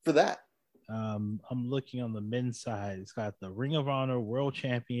for that. I'm looking on the men's side. It's got the Ring of Honor World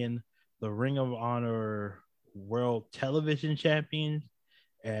Champion, the Ring of Honor World Television Champion,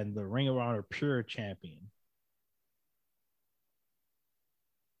 and the Ring of Honor Pure Champion.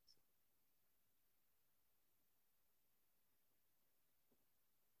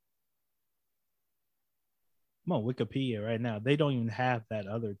 I'm on Wikipedia right now. They don't even have that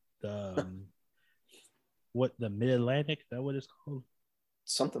other what the Mid Atlantic? Is that what it's called?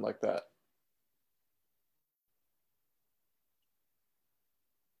 Something like that.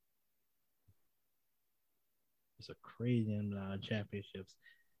 It's a crazy championships.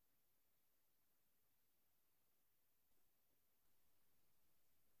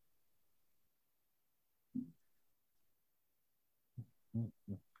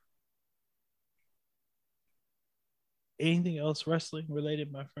 Anything else wrestling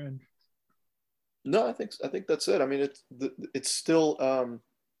related, my friend? No, I think that's it. I mean, it's still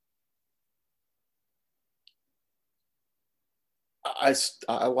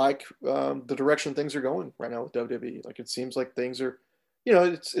I like the direction things are going right now with WWE. Like it seems like things are,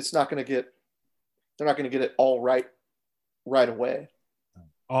 it's not going to get they're not going to get it all right away.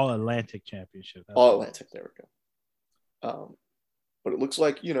 All Atlantic Championship. All Atlantic. There we go. But it looks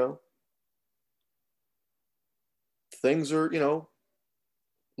like things are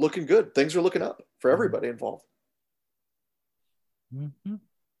looking good. Things are looking up for everybody involved. Mm-hmm.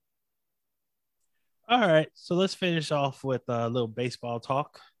 All right, so let's finish off with a little baseball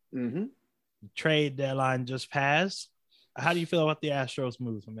talk. Mm-hmm. Trade deadline just passed. How do you feel about the Astros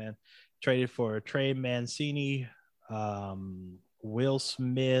move, man? Traded for Trey Mancini, Will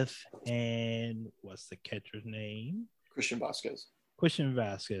Smith, and what's the catcher's name? Christian Vasquez. Christian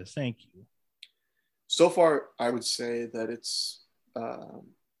Vasquez. Thank you. So far, I would say that it's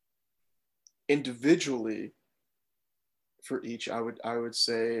individually for each. I would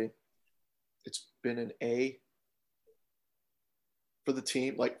say it's been an A for the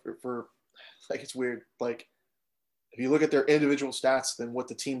team. Like for like it's weird. Like if you look at their individual stats, then what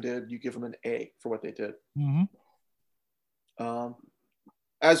the team did, you give them an A for what they did. Mm-hmm.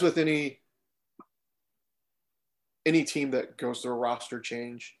 As with any team that goes through a roster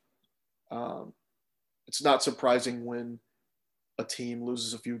change, it's not surprising when a team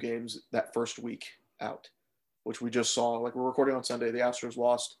loses a few games that first week out, which we just saw. Like we're recording on Sunday, the Astros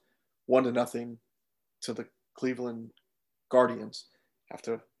lost 1-0 to the Cleveland Guardians. Have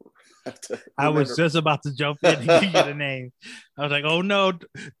to I was just about to jump in and give you the name. I was like, oh no,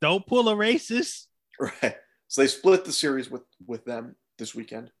 don't pull a racist. Right. So they split the series with them this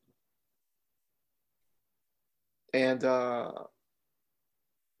weekend. And yeah,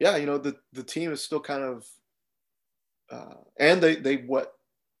 the team is still kind of and they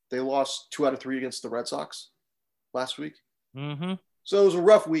lost 2 out of 3 against the Red Sox last week. Mm-hmm. So it was a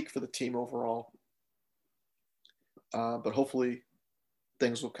rough week for the team overall. But hopefully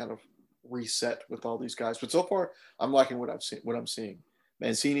things will kind of reset with all these guys. But so far, I'm liking what I'm seeing.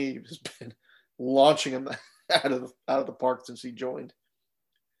 Mancini has been launching him out of the park since he joined.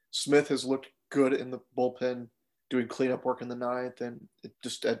 Smith has looked good in the bullpen, doing cleanup work in the ninth, and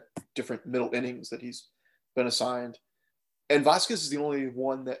just at different middle innings that he's been assigned. And Vasquez is the only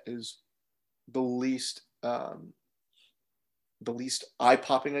one that is the least eye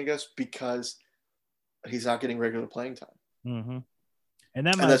popping, I guess, because he's not getting regular playing time. Mm-hmm. And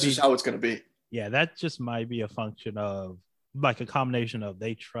that's just how it's going to be. Yeah, that just might be a function of like a combination of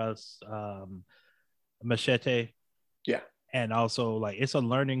they trust Machete. Yeah. And also like it's a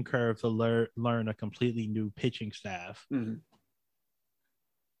learning curve to learn a completely new pitching staff. Mm-hmm.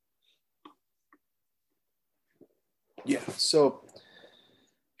 Yeah. So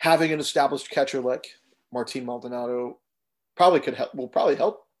having an established catcher like Martin Maldonado will probably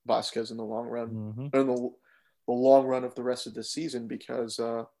help Vasquez in the long run, mm-hmm. in the long run of the rest of the season, because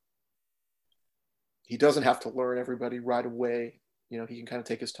he doesn't have to learn everybody right away. He can kind of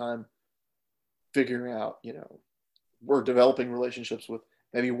take his time figuring out, we're developing relationships with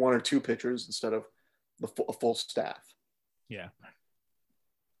maybe 1 or 2 pitchers instead of a full staff. Yeah.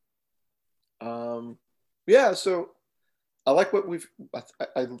 Yeah. So I like what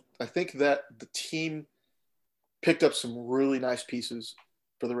I think that the team picked up some really nice pieces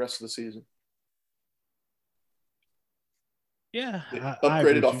for the rest of the season. Yeah. They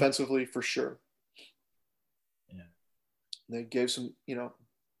upgraded offensively for sure. Yeah. They gave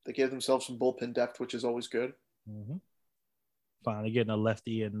they gave themselves some bullpen depth, which is always good. Mm-hmm. Finally getting a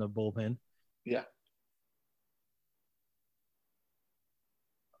lefty in the bullpen. Yeah.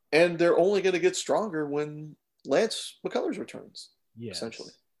 And they're only going to get stronger when Lance McCullers returns. Yes.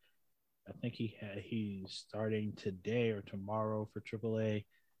 Essentially. I think he's starting today or tomorrow for AAA.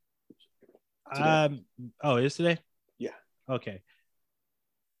 It's today? Yeah. Okay.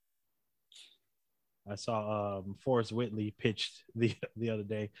 I saw Forrest Whitley pitched the other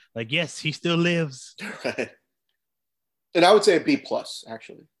day. Like, yes, he still lives. Right. And I would say a B+,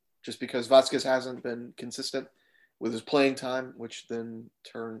 actually, just because Vasquez hasn't been consistent with his playing time, which then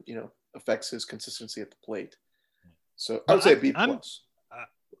affects his consistency at the plate. So I But would say B plus.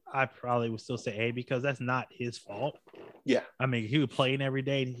 I probably would still say A because that's not his fault. Yeah. I mean, he was playing every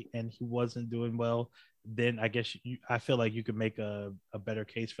day and he wasn't doing well. Then I guess I feel like you could make a better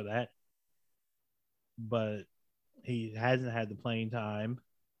case for that. But he hasn't had the playing time.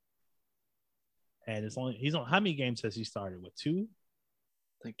 And he's on how many games has he started? With 2?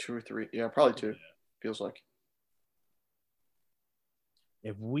 I think 2 or 3. Yeah, probably 2. Yeah. Feels like.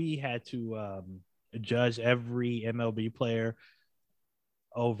 If we had to judge every MLB player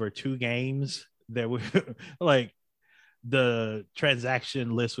over 2 games, that would like the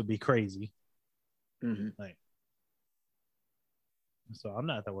transaction list would be crazy. Mm-hmm. Like, so I'm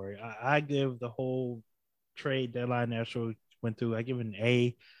not that worried. I give the whole trade deadline Astros went through. I give it an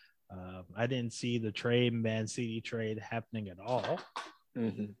A. I didn't see the Man City trade happening at all.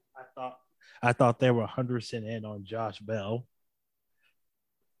 Mm-hmm. I thought they were 100% in on Josh Bell.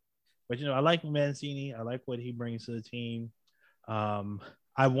 But I like Mancini. I like what he brings to the team.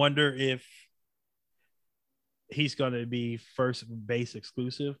 I wonder if he's going to be first base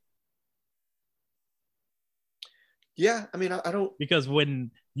exclusive. Yeah, I mean, I don't, because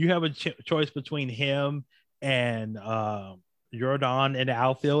when you have a choice between him and Jordan in the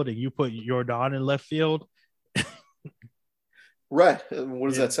outfield, and you put Jordan in left field, right? What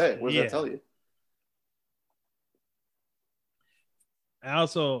does that say? What does that tell you?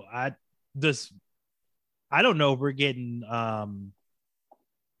 Also, I don't know if we're getting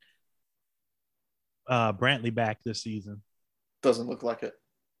Brantley back this season. Doesn't look like it.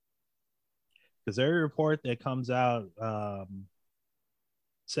 Because every report that comes out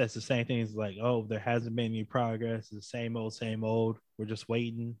says the same things, like, oh, there hasn't been any progress. It's the same old. We're just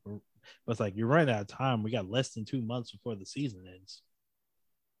waiting. But it's like, you're running out of time. We got less than 2 months before the season ends.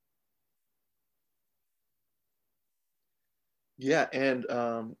 Yeah, and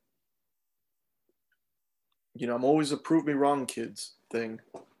I'm always a prove me wrong kids thing,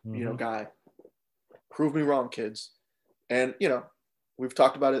 guy. Prove me wrong, kids. And we've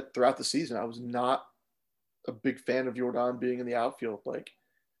talked about it throughout the season. I was not a big fan of Jordan being in the outfield. Like,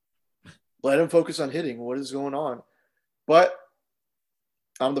 let him focus on hitting. What is going on? But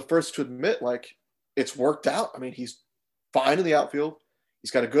I'm the first to admit, like, it's worked out. I mean, he's fine in the outfield.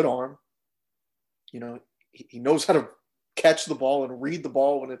 He's got a good arm. He knows how to catch the ball and read the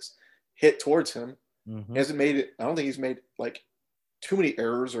ball when it's hit towards him. Mm-hmm. He hasn't made it. I don't think he's made like too many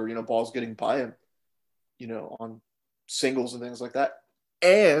errors or balls getting by him, on singles and things like that.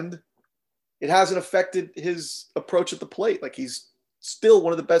 And it hasn't affected his approach at the plate. Like, he's still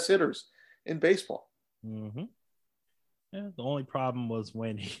one of the best hitters in baseball. Mm-hmm. Yeah, the only problem was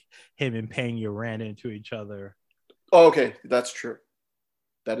when him and Pena ran into each other. Oh, okay, that's true.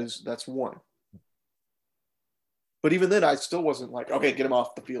 That's one. But even then, I still wasn't like, okay, get him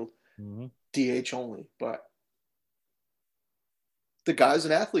off the field. Mm-hmm. DH only. But the guy's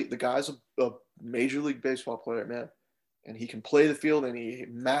an athlete. The guy's a Major League Baseball player, man. And he can play the field, and he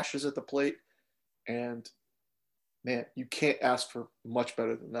mashes at the plate. And, man, you can't ask for much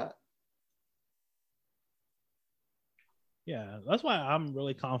better than that. Yeah, that's why I'm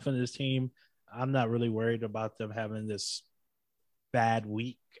really confident in this team. I'm not really worried about them having this bad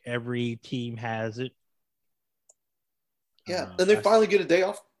week. Every team has it. Yeah, and they finally get a day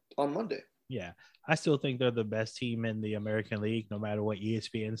off on Monday. Yeah, I still think they're the best team in the American League, no matter what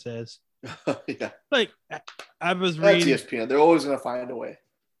ESPN says. Yeah. Like, I was reading... That's ESPN. They're always going to find a way.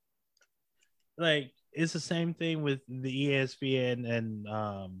 Like, it's the same thing with the ESPN and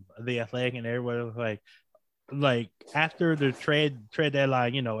the Athletic and everyone. Like after the trade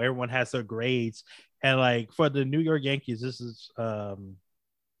deadline, everyone has their grades. And, like, for the New York Yankees, this is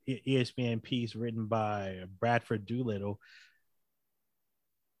ESPN piece written by Bradford Doolittle.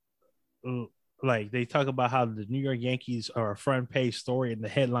 Like, they talk about how the New York Yankees are a front page story, and the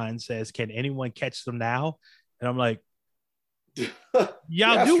headline says, "Can anyone catch them now?" And I'm like,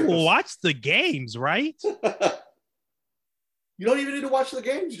 y'all do watch the games, right? You don't even need to watch the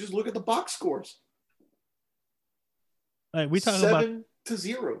games. You just look at the box scores. Like, we talk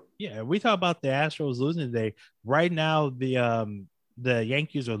 7-0. Yeah, we talk about the Astros losing today. Right now, the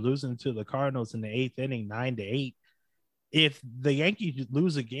Yankees are losing to the Cardinals in the 8th inning, 9-8. If the Yankees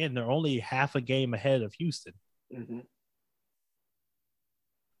lose again, they're only half a game ahead of Houston. Mm-hmm.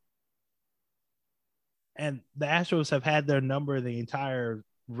 And the Astros have had their number the entire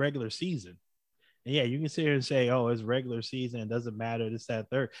regular season. And yeah, you can sit here and say, oh, it's regular season. It doesn't matter. This, that,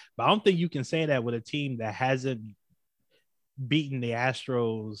 third. But I don't think you can say that with a team that hasn't beaten the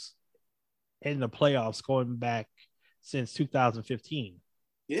Astros in the playoffs going back since 2015.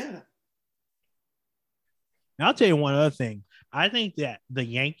 Yeah. And I'll tell you one other thing. I think that the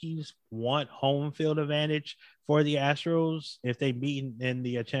Yankees want home field advantage for the Astros if they meet in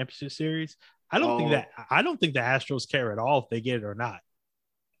the championship series. Oh, I don't think the Astros care at all if they get it or not.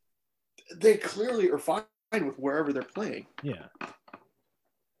 they clearly are fine with wherever they're playing. Yeah.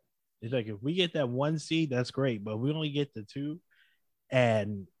 It's like if we get that one seed, that's great. But we only get the two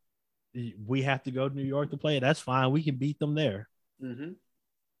and we have to go to New York to play. That's fine. We can beat them there. Mm-hmm.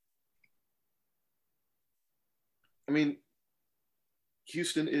 I mean,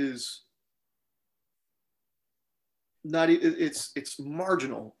 Houston is not. It's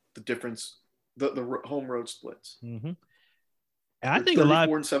marginal, the difference, the home road splits. Mm-hmm. And I They're think a lot.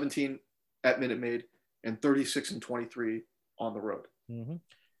 34-17 at Minute Maid and 36-23 on the road. Mm-hmm.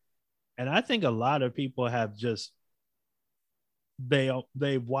 And I think a lot of people have just they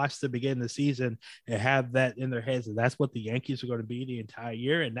watched the beginning of the season and have that in their heads, and that's what the Yankees are going to be the entire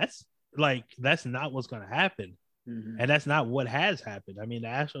year. And that's not what's going to happen. Mm-hmm. And that's not what has happened. I mean, the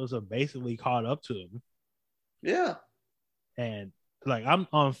Astros have basically caught up to them. Yeah. And like I'm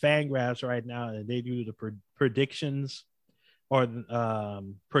on Fangraphs right now, and they do the predictions or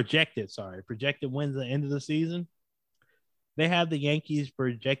projected wins at the end of the season. They have the Yankees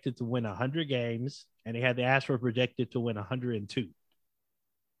projected to win 100 games, and they had the Astros projected to win 102.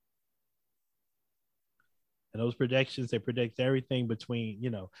 And those projections, they predict everything between,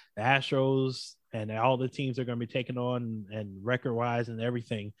 the Astros and all the teams are going to be taking on and record-wise and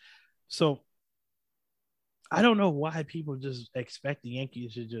everything. So I don't know why people just expect the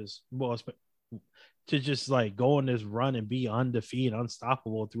Yankees to just like go on this run and be undefeated,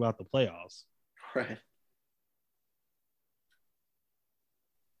 unstoppable throughout the playoffs. Right.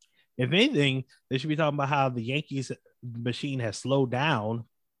 If anything, they should be talking about how the Yankees machine has slowed down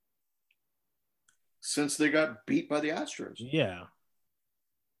since they got beat by the Astros. Yeah.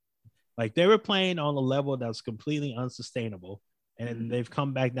 Like they were playing on a level that's completely unsustainable, and they've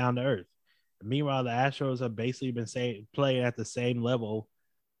come back down to earth. Meanwhile, the Astros have basically been playing at the same level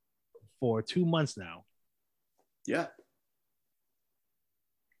for 2 months now. Yeah.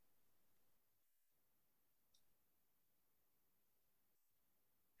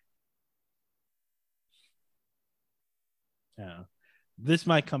 Yeah. This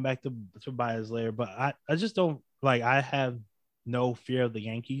might come back to bite us later, but I just don't like. I have no fear of the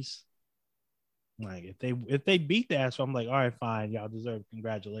Yankees. Like if they beat the Astros, I'm like, all right, fine, y'all deserve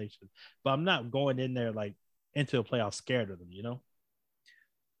congratulations. But I'm not going in there like into a playoff scared of them.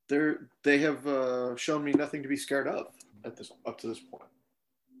 They have shown me nothing to be scared of up to this point.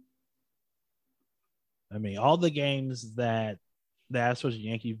 I mean, all the games that the Astros and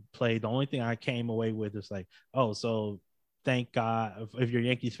Yankees played, the only thing I came away with is like, oh, so thank God. If you're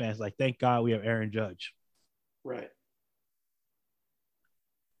Yankees fans, like, thank God we have Aaron Judge. Right.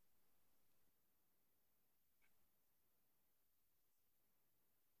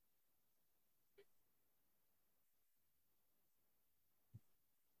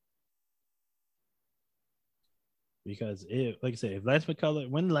 Because like I said, if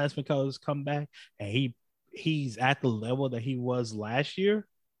when Lance McCullers come back and he's at the level that he was last year,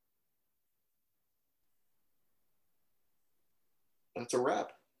 that's a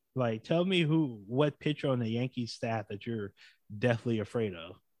wrap. Like, tell me what pitcher on the Yankees staff that you're deathly afraid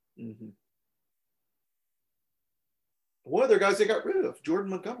of. Mm-hmm. One of their guys they got rid of,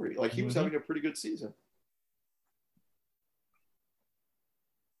 Jordan Montgomery. Like he was having a pretty good season.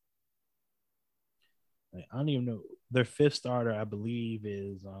 Like, I don't even know. Their fifth starter, I believe,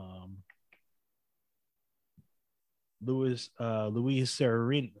 is Luis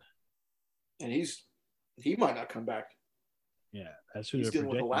Severino. And he might not come back. Yeah, that's who he's they're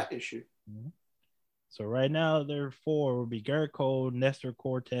dealing with a lat issue. Mm-hmm. So right now, their four will be Garrett Cole, Nestor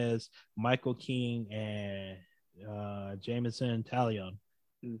Cortez, Michael King, and Jameson Taillon.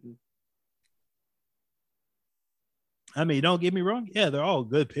 Mm-hmm. I mean, don't get me wrong. Yeah, they're all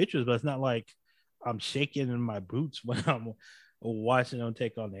good pitchers, but it's not like I'm shaking in my boots when I'm watching them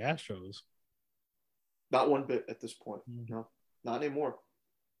take on the Astros. Not one bit at this point. Mm-hmm. No, not anymore.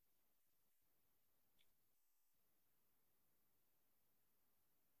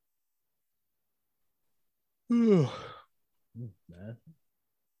 You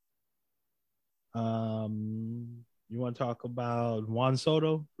want to talk about Juan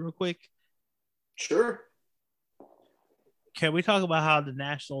Soto real quick? Sure. Can we talk about how the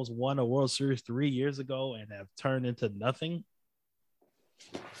Nationals won a World Series 3 years ago and have turned into nothing?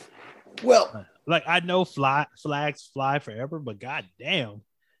 Well, like I know flags fly forever, but goddamn.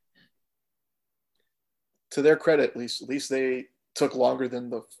 To their credit, at least they took longer than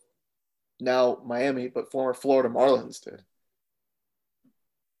the now Miami, but former Florida Marlins did.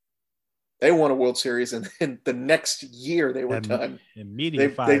 They won a World Series, and then the next year they were done. Immediate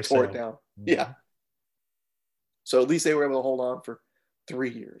They fire tore it sale. down. Mm-hmm. Yeah. So at least they were able to hold on for 3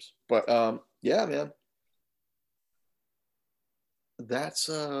 years. But yeah, man, that's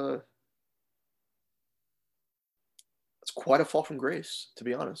quite a fall from grace, to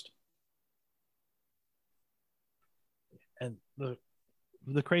be honest. And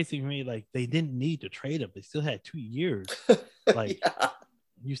the crazy thing for me, like they didn't need to trade him. They still had 2 years. Like yeah.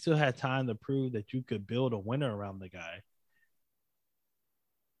 You still had time to prove that you could build a winner around the guy.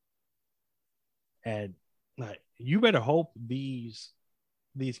 And like you better hope these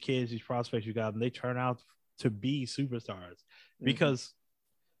kids, these prospects you got, and they turn out to be superstars. Because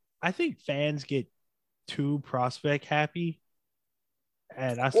I think fans get too prospect happy.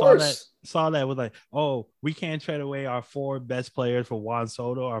 And I saw that with like, oh, we can't trade away our 4 best players for Juan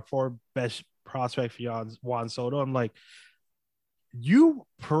Soto, our 4 best prospects for Juan Soto. I'm like, you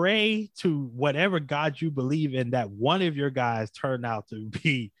pray to whatever God you believe in that one of your guys turned out to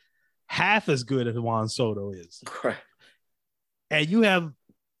be half as good as Juan Soto is. Right. And you have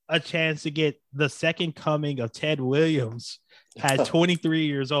a chance to get the second coming of Ted Williams at 23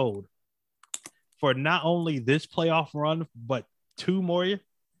 years old for not only this playoff run, but 2 more years.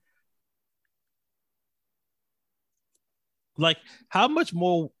 Like, how much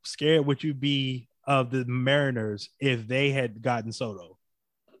more scared would you be of the Mariners if they had gotten Soto?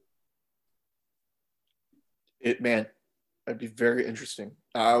 Man, that'd be very interesting.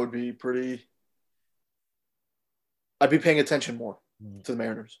 I'd be paying attention more to the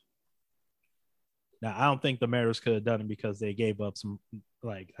Mariners. Now, I don't think the Mariners could have done it because they gave up some,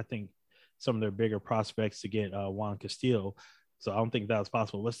 like, I think some of their bigger prospects to get Juan Castillo. So I don't think that was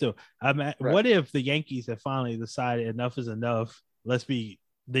possible. But still, what if the Yankees have finally decided enough is enough? Let's be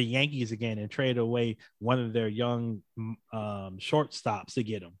the Yankees again and trade away one of their young shortstops to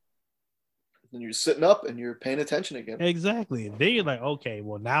get them. And you're sitting up and you're paying attention again. Exactly. They're like, okay,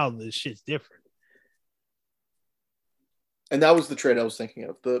 well, now this shit's different. And that was the trade I was thinking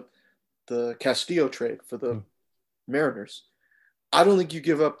of, the Castillo trade for the Mariners. I don't think you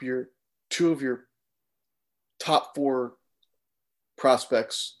give up your 2 of your top 4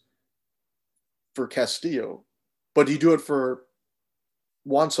 prospects for Castillo, but do you do it for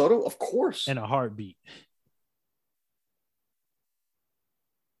Juan Soto? Of course. In a heartbeat.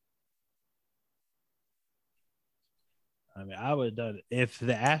 I mean, I would have done it. If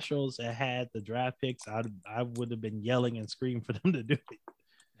the Astros had the draft picks, I would have been yelling and screaming for them to do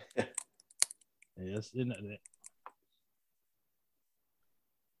it. Yes, you know that.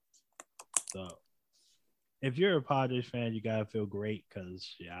 So, if you're a Padres fan, you gotta feel great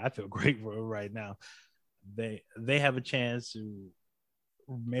because I feel great for them right now. They have a chance to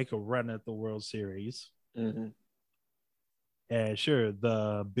make a run at the World Series. Mm-hmm. And sure,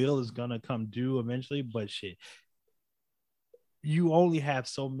 the bill is gonna come due eventually, but shit. You only have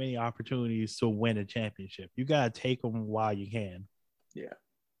so many opportunities to win a championship. You got to take them while you can. Yeah.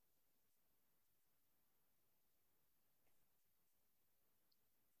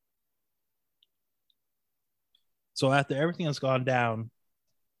 So after everything has gone down,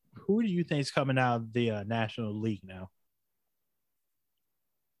 who do you think is coming out of the National League now?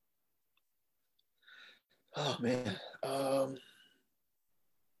 Oh, man.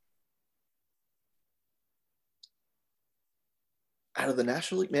 Out of the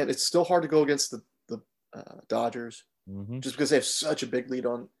National League, man, it's still hard to go against the Dodgers just because they have such a big lead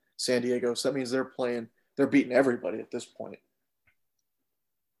on San Diego. So that means they're beating everybody at this point.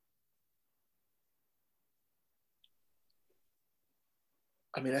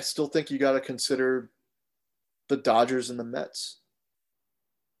 I mean, I still think you got to consider the Dodgers and the Mets.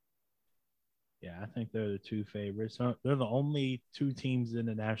 Yeah, I think they're the 2 favorites. They're the only 2 teams in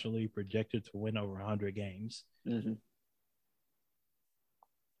the National League projected to win over 100 games. Mm-hmm.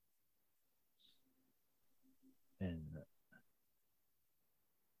 And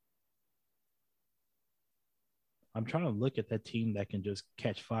I'm trying to look at that team that can just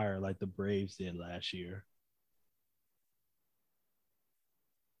catch fire like the Braves did last year.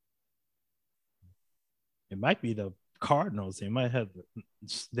 It might be the Cardinals. They might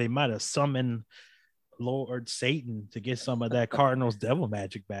have summoned Lord Satan to get some of that Cardinals devil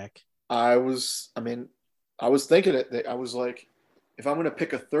magic back. I was thinking it. I was like, if I'm going to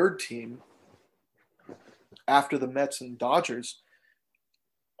pick a third team after the Mets and Dodgers,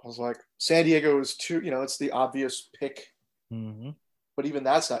 I was like, San Diego is too, it's the obvious pick. Mm-hmm. But even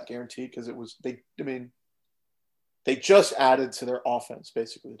that's not guaranteed because they just added to their offense,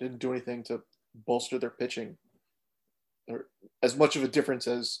 basically. They didn't do anything to bolster their pitching or as much of a difference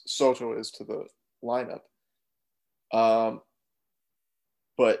as Soto is to the lineup.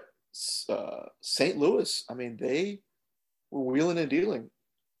 But St. Louis, I mean, they were wheeling and dealing.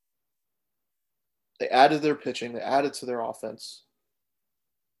 They added their pitching. They added to their offense.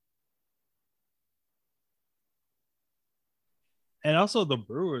 And also the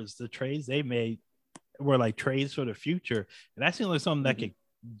Brewers, the trades they made were like trades for the future, and that seems like something that could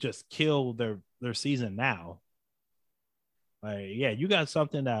just kill their season now. Like, yeah, you got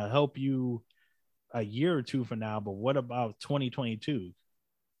something that'll help you a year or two from now, but what about 2022?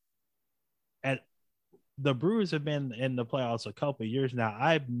 And the Brewers have been in the playoffs a couple of years now.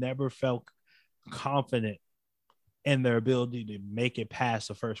 I've never felt confident in their ability to make it past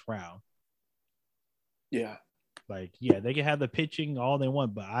the first round. Yeah. Like, yeah, they can have the pitching all they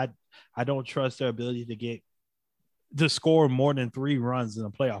want, but I don't trust their ability to score more than 3 runs in a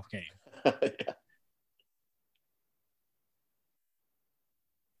playoff game. Yeah.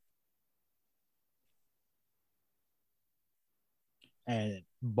 And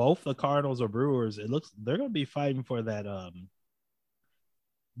both the Cardinals or Brewers, it looks they're going to be fighting for that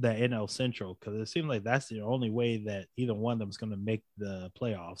NL Central, because it seems like that's the only way that either one of them is going to make the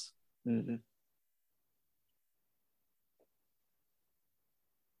playoffs. Mm-hmm.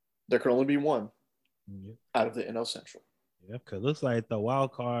 There can only be one out of the NL Central. Yeah, because it looks like the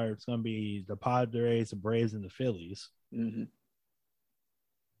wild card is going to be the Padres, the Braves, and the Phillies. Mm-hmm.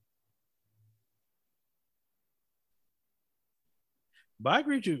 But I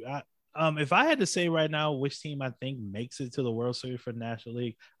agree with you. If I had to say right now which team I think makes it to the World Series for the National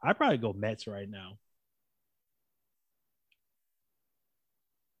League, I'd probably go Mets right now.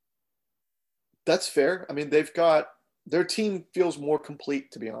 That's fair. I mean, they've got their team feels more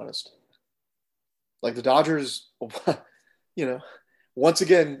complete, to be honest. Like the Dodgers, you know, once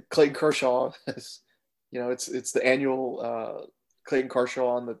again, Clayton Kershaw is, it's the annual Clayton Kershaw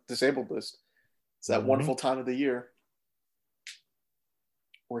on the disabled list. It's that wonderful time of the year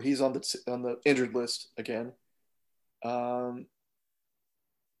where he's on the injured list again.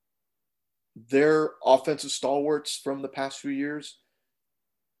 Their offensive stalwarts from the past few years,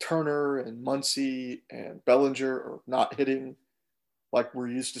 Turner and Muncy and Bellinger, are not hitting like we're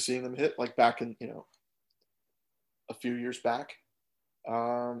used to seeing them hit, like back in a few years back.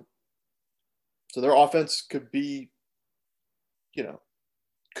 So their offense could be an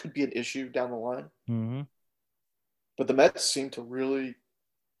issue down the line. Mm-hmm. But the Mets seem to really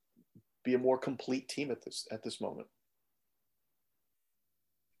be a more complete team at this moment.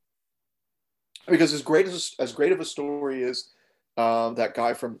 Because as great of a story is that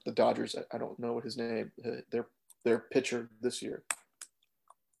guy from the Dodgers, I don't know what his name, their pitcher this year.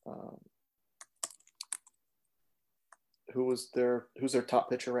 Who's their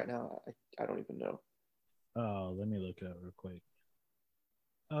top pitcher right now? I don't even know. Oh, let me look it up real quick.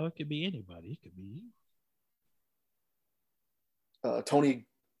 Oh, it could be anybody. It could be Tony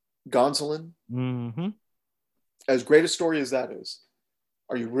Gonsolin. Mm-hmm. As great a story as that is,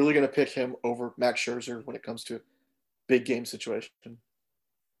 are you really going to pick him over Max Scherzer when it comes to a big game situation?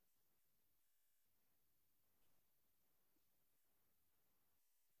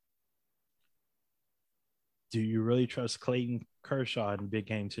 Do you really trust Clayton Kershaw in big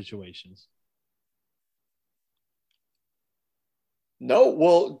game situations? No.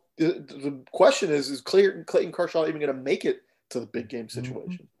 Well, the question is Clayton Kershaw even going to make it to the big game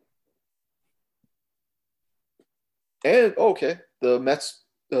situation? Mm-hmm. And okay, the Mets,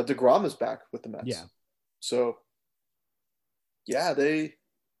 DeGrom is back with the Mets. Yeah. So, yeah, they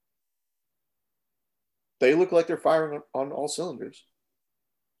look like they're firing on all cylinders.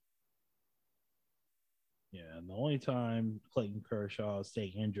 Yeah, and the only time Clayton Kershaw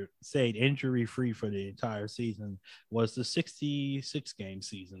stayed injury-free for the entire season was the 66 game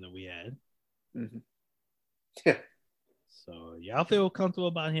season that we had. Mm-hmm. Yeah. So y'all feel comfortable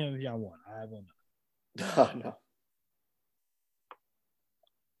about him if y'all want. I will not. No.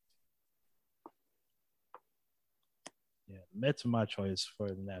 Yeah, Mets are my choice for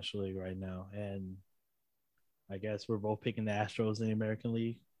the National League right now, and I guess we're both picking the Astros in the American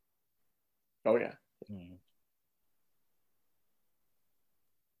League. Oh yeah.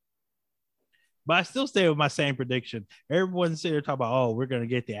 But I still stay with my same prediction. Everyone's here talking about, oh, we're going to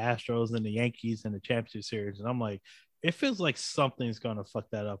get the Astros and the Yankees in the championship series. And I'm like, it feels like something's going to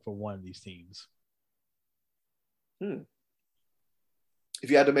fuck that up for one of these teams. If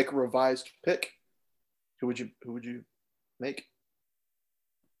you had to make a revised pick, who would you make?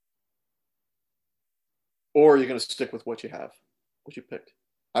 Or are you going to stick with what you have? What you picked?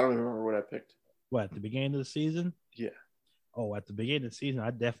 I don't even remember what I picked. What, at the beginning of the season? Yeah. Oh, at the beginning of the season, I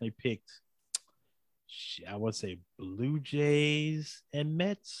definitely picked, I would say, Blue Jays and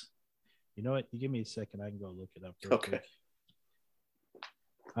Mets. You know what? You give me a second. I can go look it up real quick.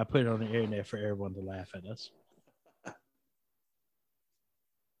 I put it on the internet for everyone to laugh at us.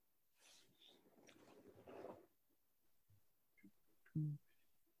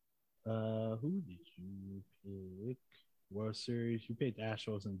 Who did you pick? World Series. You picked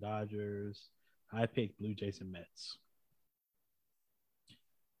Astros and Dodgers. I picked Blue Jays and Mets.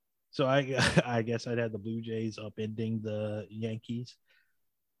 So I I guess I'd have the Blue Jays upending the Yankees.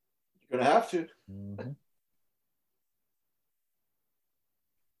 You're gonna have to. Mm-hmm.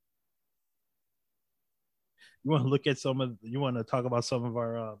 You want to look at some of? You want to talk about some of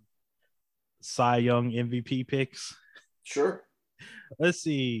our Cy Young MVP picks? Sure. Let's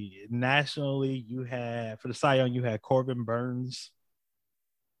see. Nationally, you had for the Cy Young, you had Corbin Burns.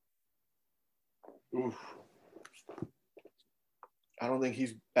 Oof. I don't think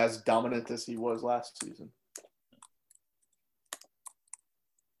he's as dominant as he was last season.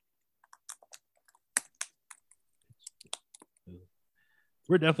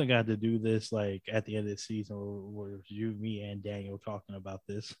 We're definitely going to do this like at the end of the season where you, me, and Daniel talking about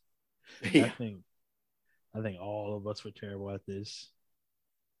this. Yeah. I think all of us were terrible at this.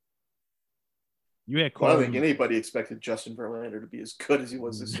 You had Corbin. I don't think anybody expected Justin Verlander to be as good as he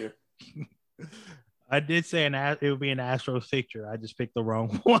was this year. I did say it would be an Astros picture. I just picked the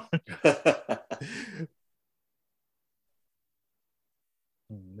wrong one.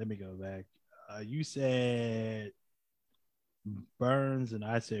 Let me go back. You said Burns and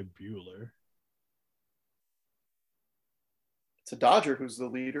I said Buehler. It's a Dodger who's the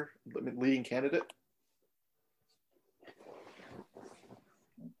leading candidate.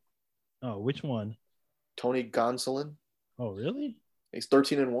 Oh, which one? Tony Gonsolin. Oh, really? He's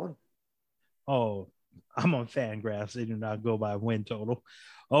 13-1. Oh, I'm on Fangraphs. They do not go by win total.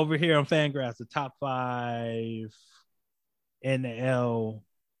 Over here on Fangraphs, the top 5 NL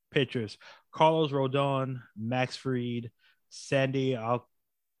pitchers: Carlos Rodon, Max Fried, Sandy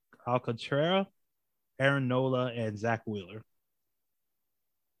Alcantara, Aaron Nola, and Zach Wheeler.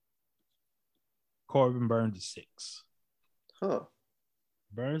 Corbin Burns is 6. Huh.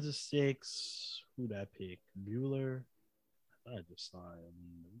 Burns is 6. Who'd I pick? Buehler. I just saw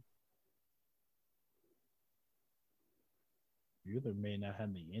him. Buehler may not have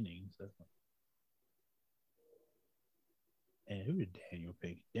any innings. And who did Daniel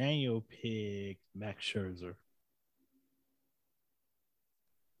pick? Daniel picked Max Scherzer.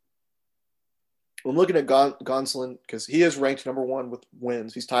 I'm looking at Gonsolin because he is ranked number 1 with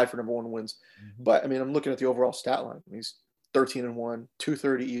wins. He's tied for number 1 wins. Mm-hmm. But I mean, I'm looking at the overall stat line. He's 13-1,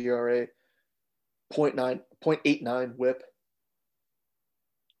 2.30 ERA, 0.89 WHIP.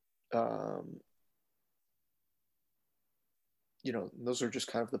 Those are just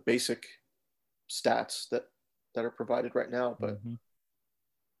kind of the basic stats that are provided right now, but mm-hmm.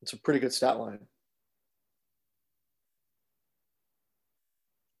 It's a pretty good stat line.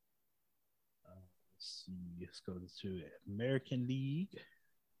 Let's see. Let's go to American League.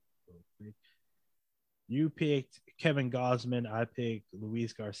 You picked Kevin Gausman. I picked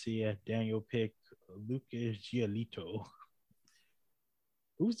Luis Garcia. Daniel picked Lucas Giolito.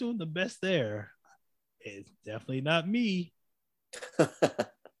 Who's doing the best there? It's definitely not me.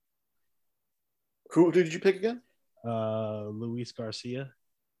 Who did you pick again? Luis Garcia.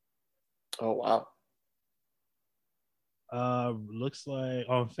 Oh, wow. Looks like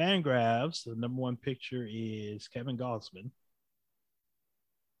on Fangraphs, the number 1 picture is Kevin Gausman.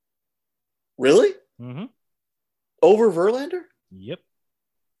 Really? Mm-hmm. Over Verlander? Yep.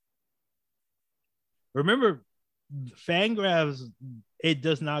 Remember, Fangraphs, it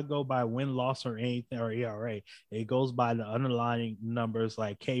does not go by win, loss, or anything or ERA. It goes by the underlying numbers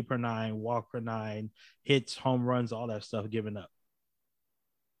like K per 9, walk per 9, hits, home runs, all that stuff given up.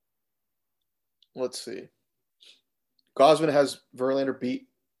 Let's see. Gausman has Verlander beat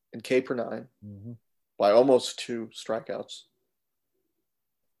in K per 9 mm-hmm. by almost 2 strikeouts.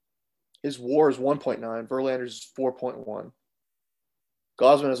 His WAR is 1.9. Verlander's is 4.1.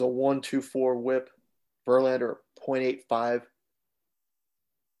 Gausman has a 1.24 WHIP. Verlander 0.85.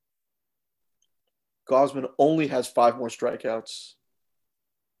 Gausman only has 5 more strikeouts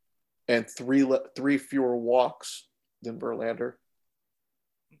and 3 fewer walks than Verlander.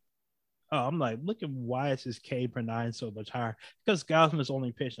 Oh, I'm like, look at why is his K per 9 so much higher? Because Gausman's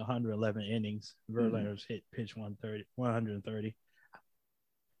only pitched 111 innings. Verlander's pitched 130.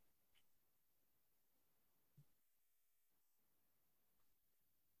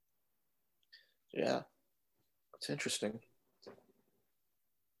 Yeah, it's interesting.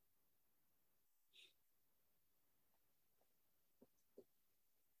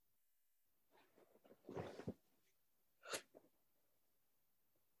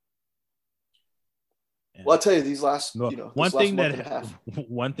 Well, I'll tell you, these last, Well, this last month and a half.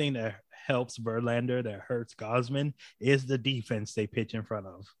 one thing that helps Verlander that hurts Gosman is the defense they pitch in front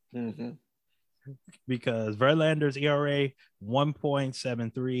of. Mm-hmm. Because Verlander's ERA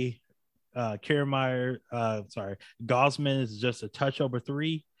 1.73, Gosman is just a touch over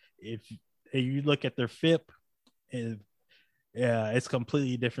 3. If you look at their FIP, it's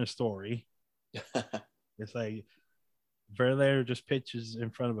completely different story. It's like Verlander just pitches in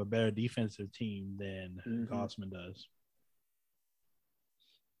front of a better defensive team than Gosman does.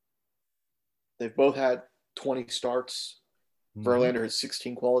 They've both had 20 starts. Verlander has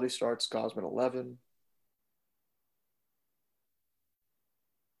 16 quality starts, Gosman 11.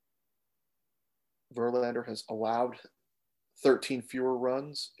 Verlander has allowed 13 fewer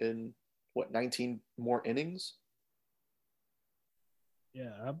runs in 19 more innings.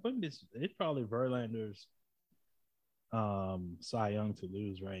 Yeah, I think it's probably Verlander's Cy Young to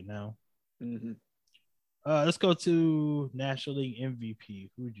lose right now. Mm-hmm. Let's go to National League MVP.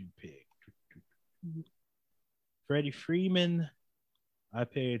 Who'd you pick? Freddie Freeman. I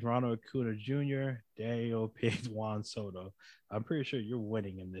picked Ronald Acuna Jr. Daniel picked Juan Soto. I'm pretty sure you're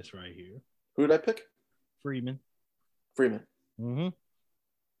winning in this right here. Who did I pick? Freeman. Mm-hmm.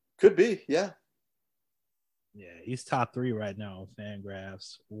 Could be, yeah. Yeah, he's top 3 right now on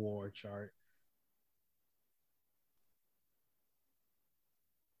Fangraphs WAR chart.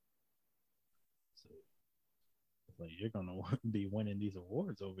 So, like, you're gonna be winning these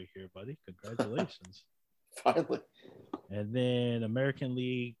awards over here, buddy. Congratulations. Finally. And then American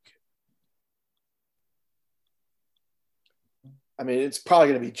League. I mean, it's probably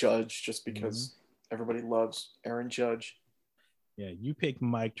going to be Judge just because everybody loves Aaron Judge. Yeah, you pick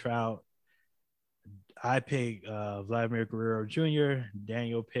Mike Trout. I pick Vladimir Guerrero Jr.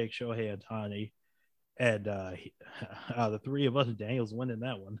 Daniel picked Shohei Ohtani. And out of the 3 of us, Daniel's winning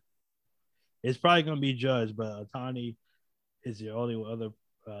that one. It's probably going to be Judge, but Ohtani is the only other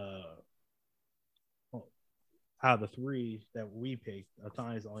out of the 3 that we picked.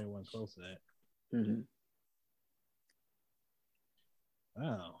 Ohtani's the only one close to that. Mm-hmm.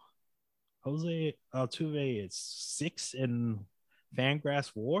 Wow. Jose Altuve is 6 in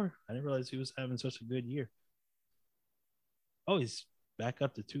Fangraphs WAR. I didn't realize he was having such a good year. Oh, he's back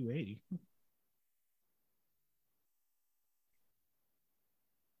up to 280.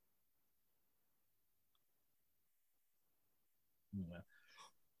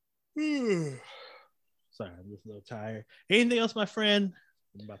 Sorry, I'm just a little tired. Anything else, my friend?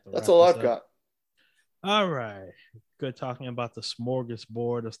 That's all I've got. All right. Good talking about the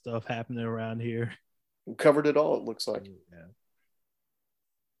smorgasbord of stuff happening around here. We covered it all, it looks like. Yeah.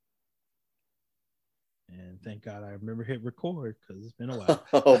 And thank God I remember hit record because it's been a while.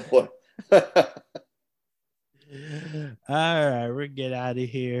 Oh, boy. All right. We'll get out of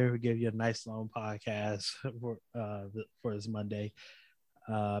here. We'll give you a nice long podcast for this Monday.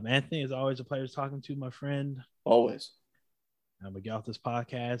 Anthony, it's always a pleasure talking to you, my friend. Always. I'm going to get off this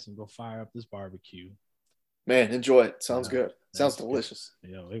podcast and go fire up this barbecue. Man, enjoy it. Sounds good. Sounds delicious.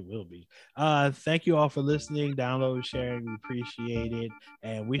 Good. Yeah, it will be. Thank you all for listening, downloading, sharing. We appreciate it.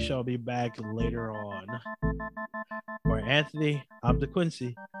 And we shall be back later on. For Anthony, I'm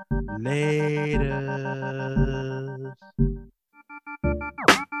DeQuincy. Later.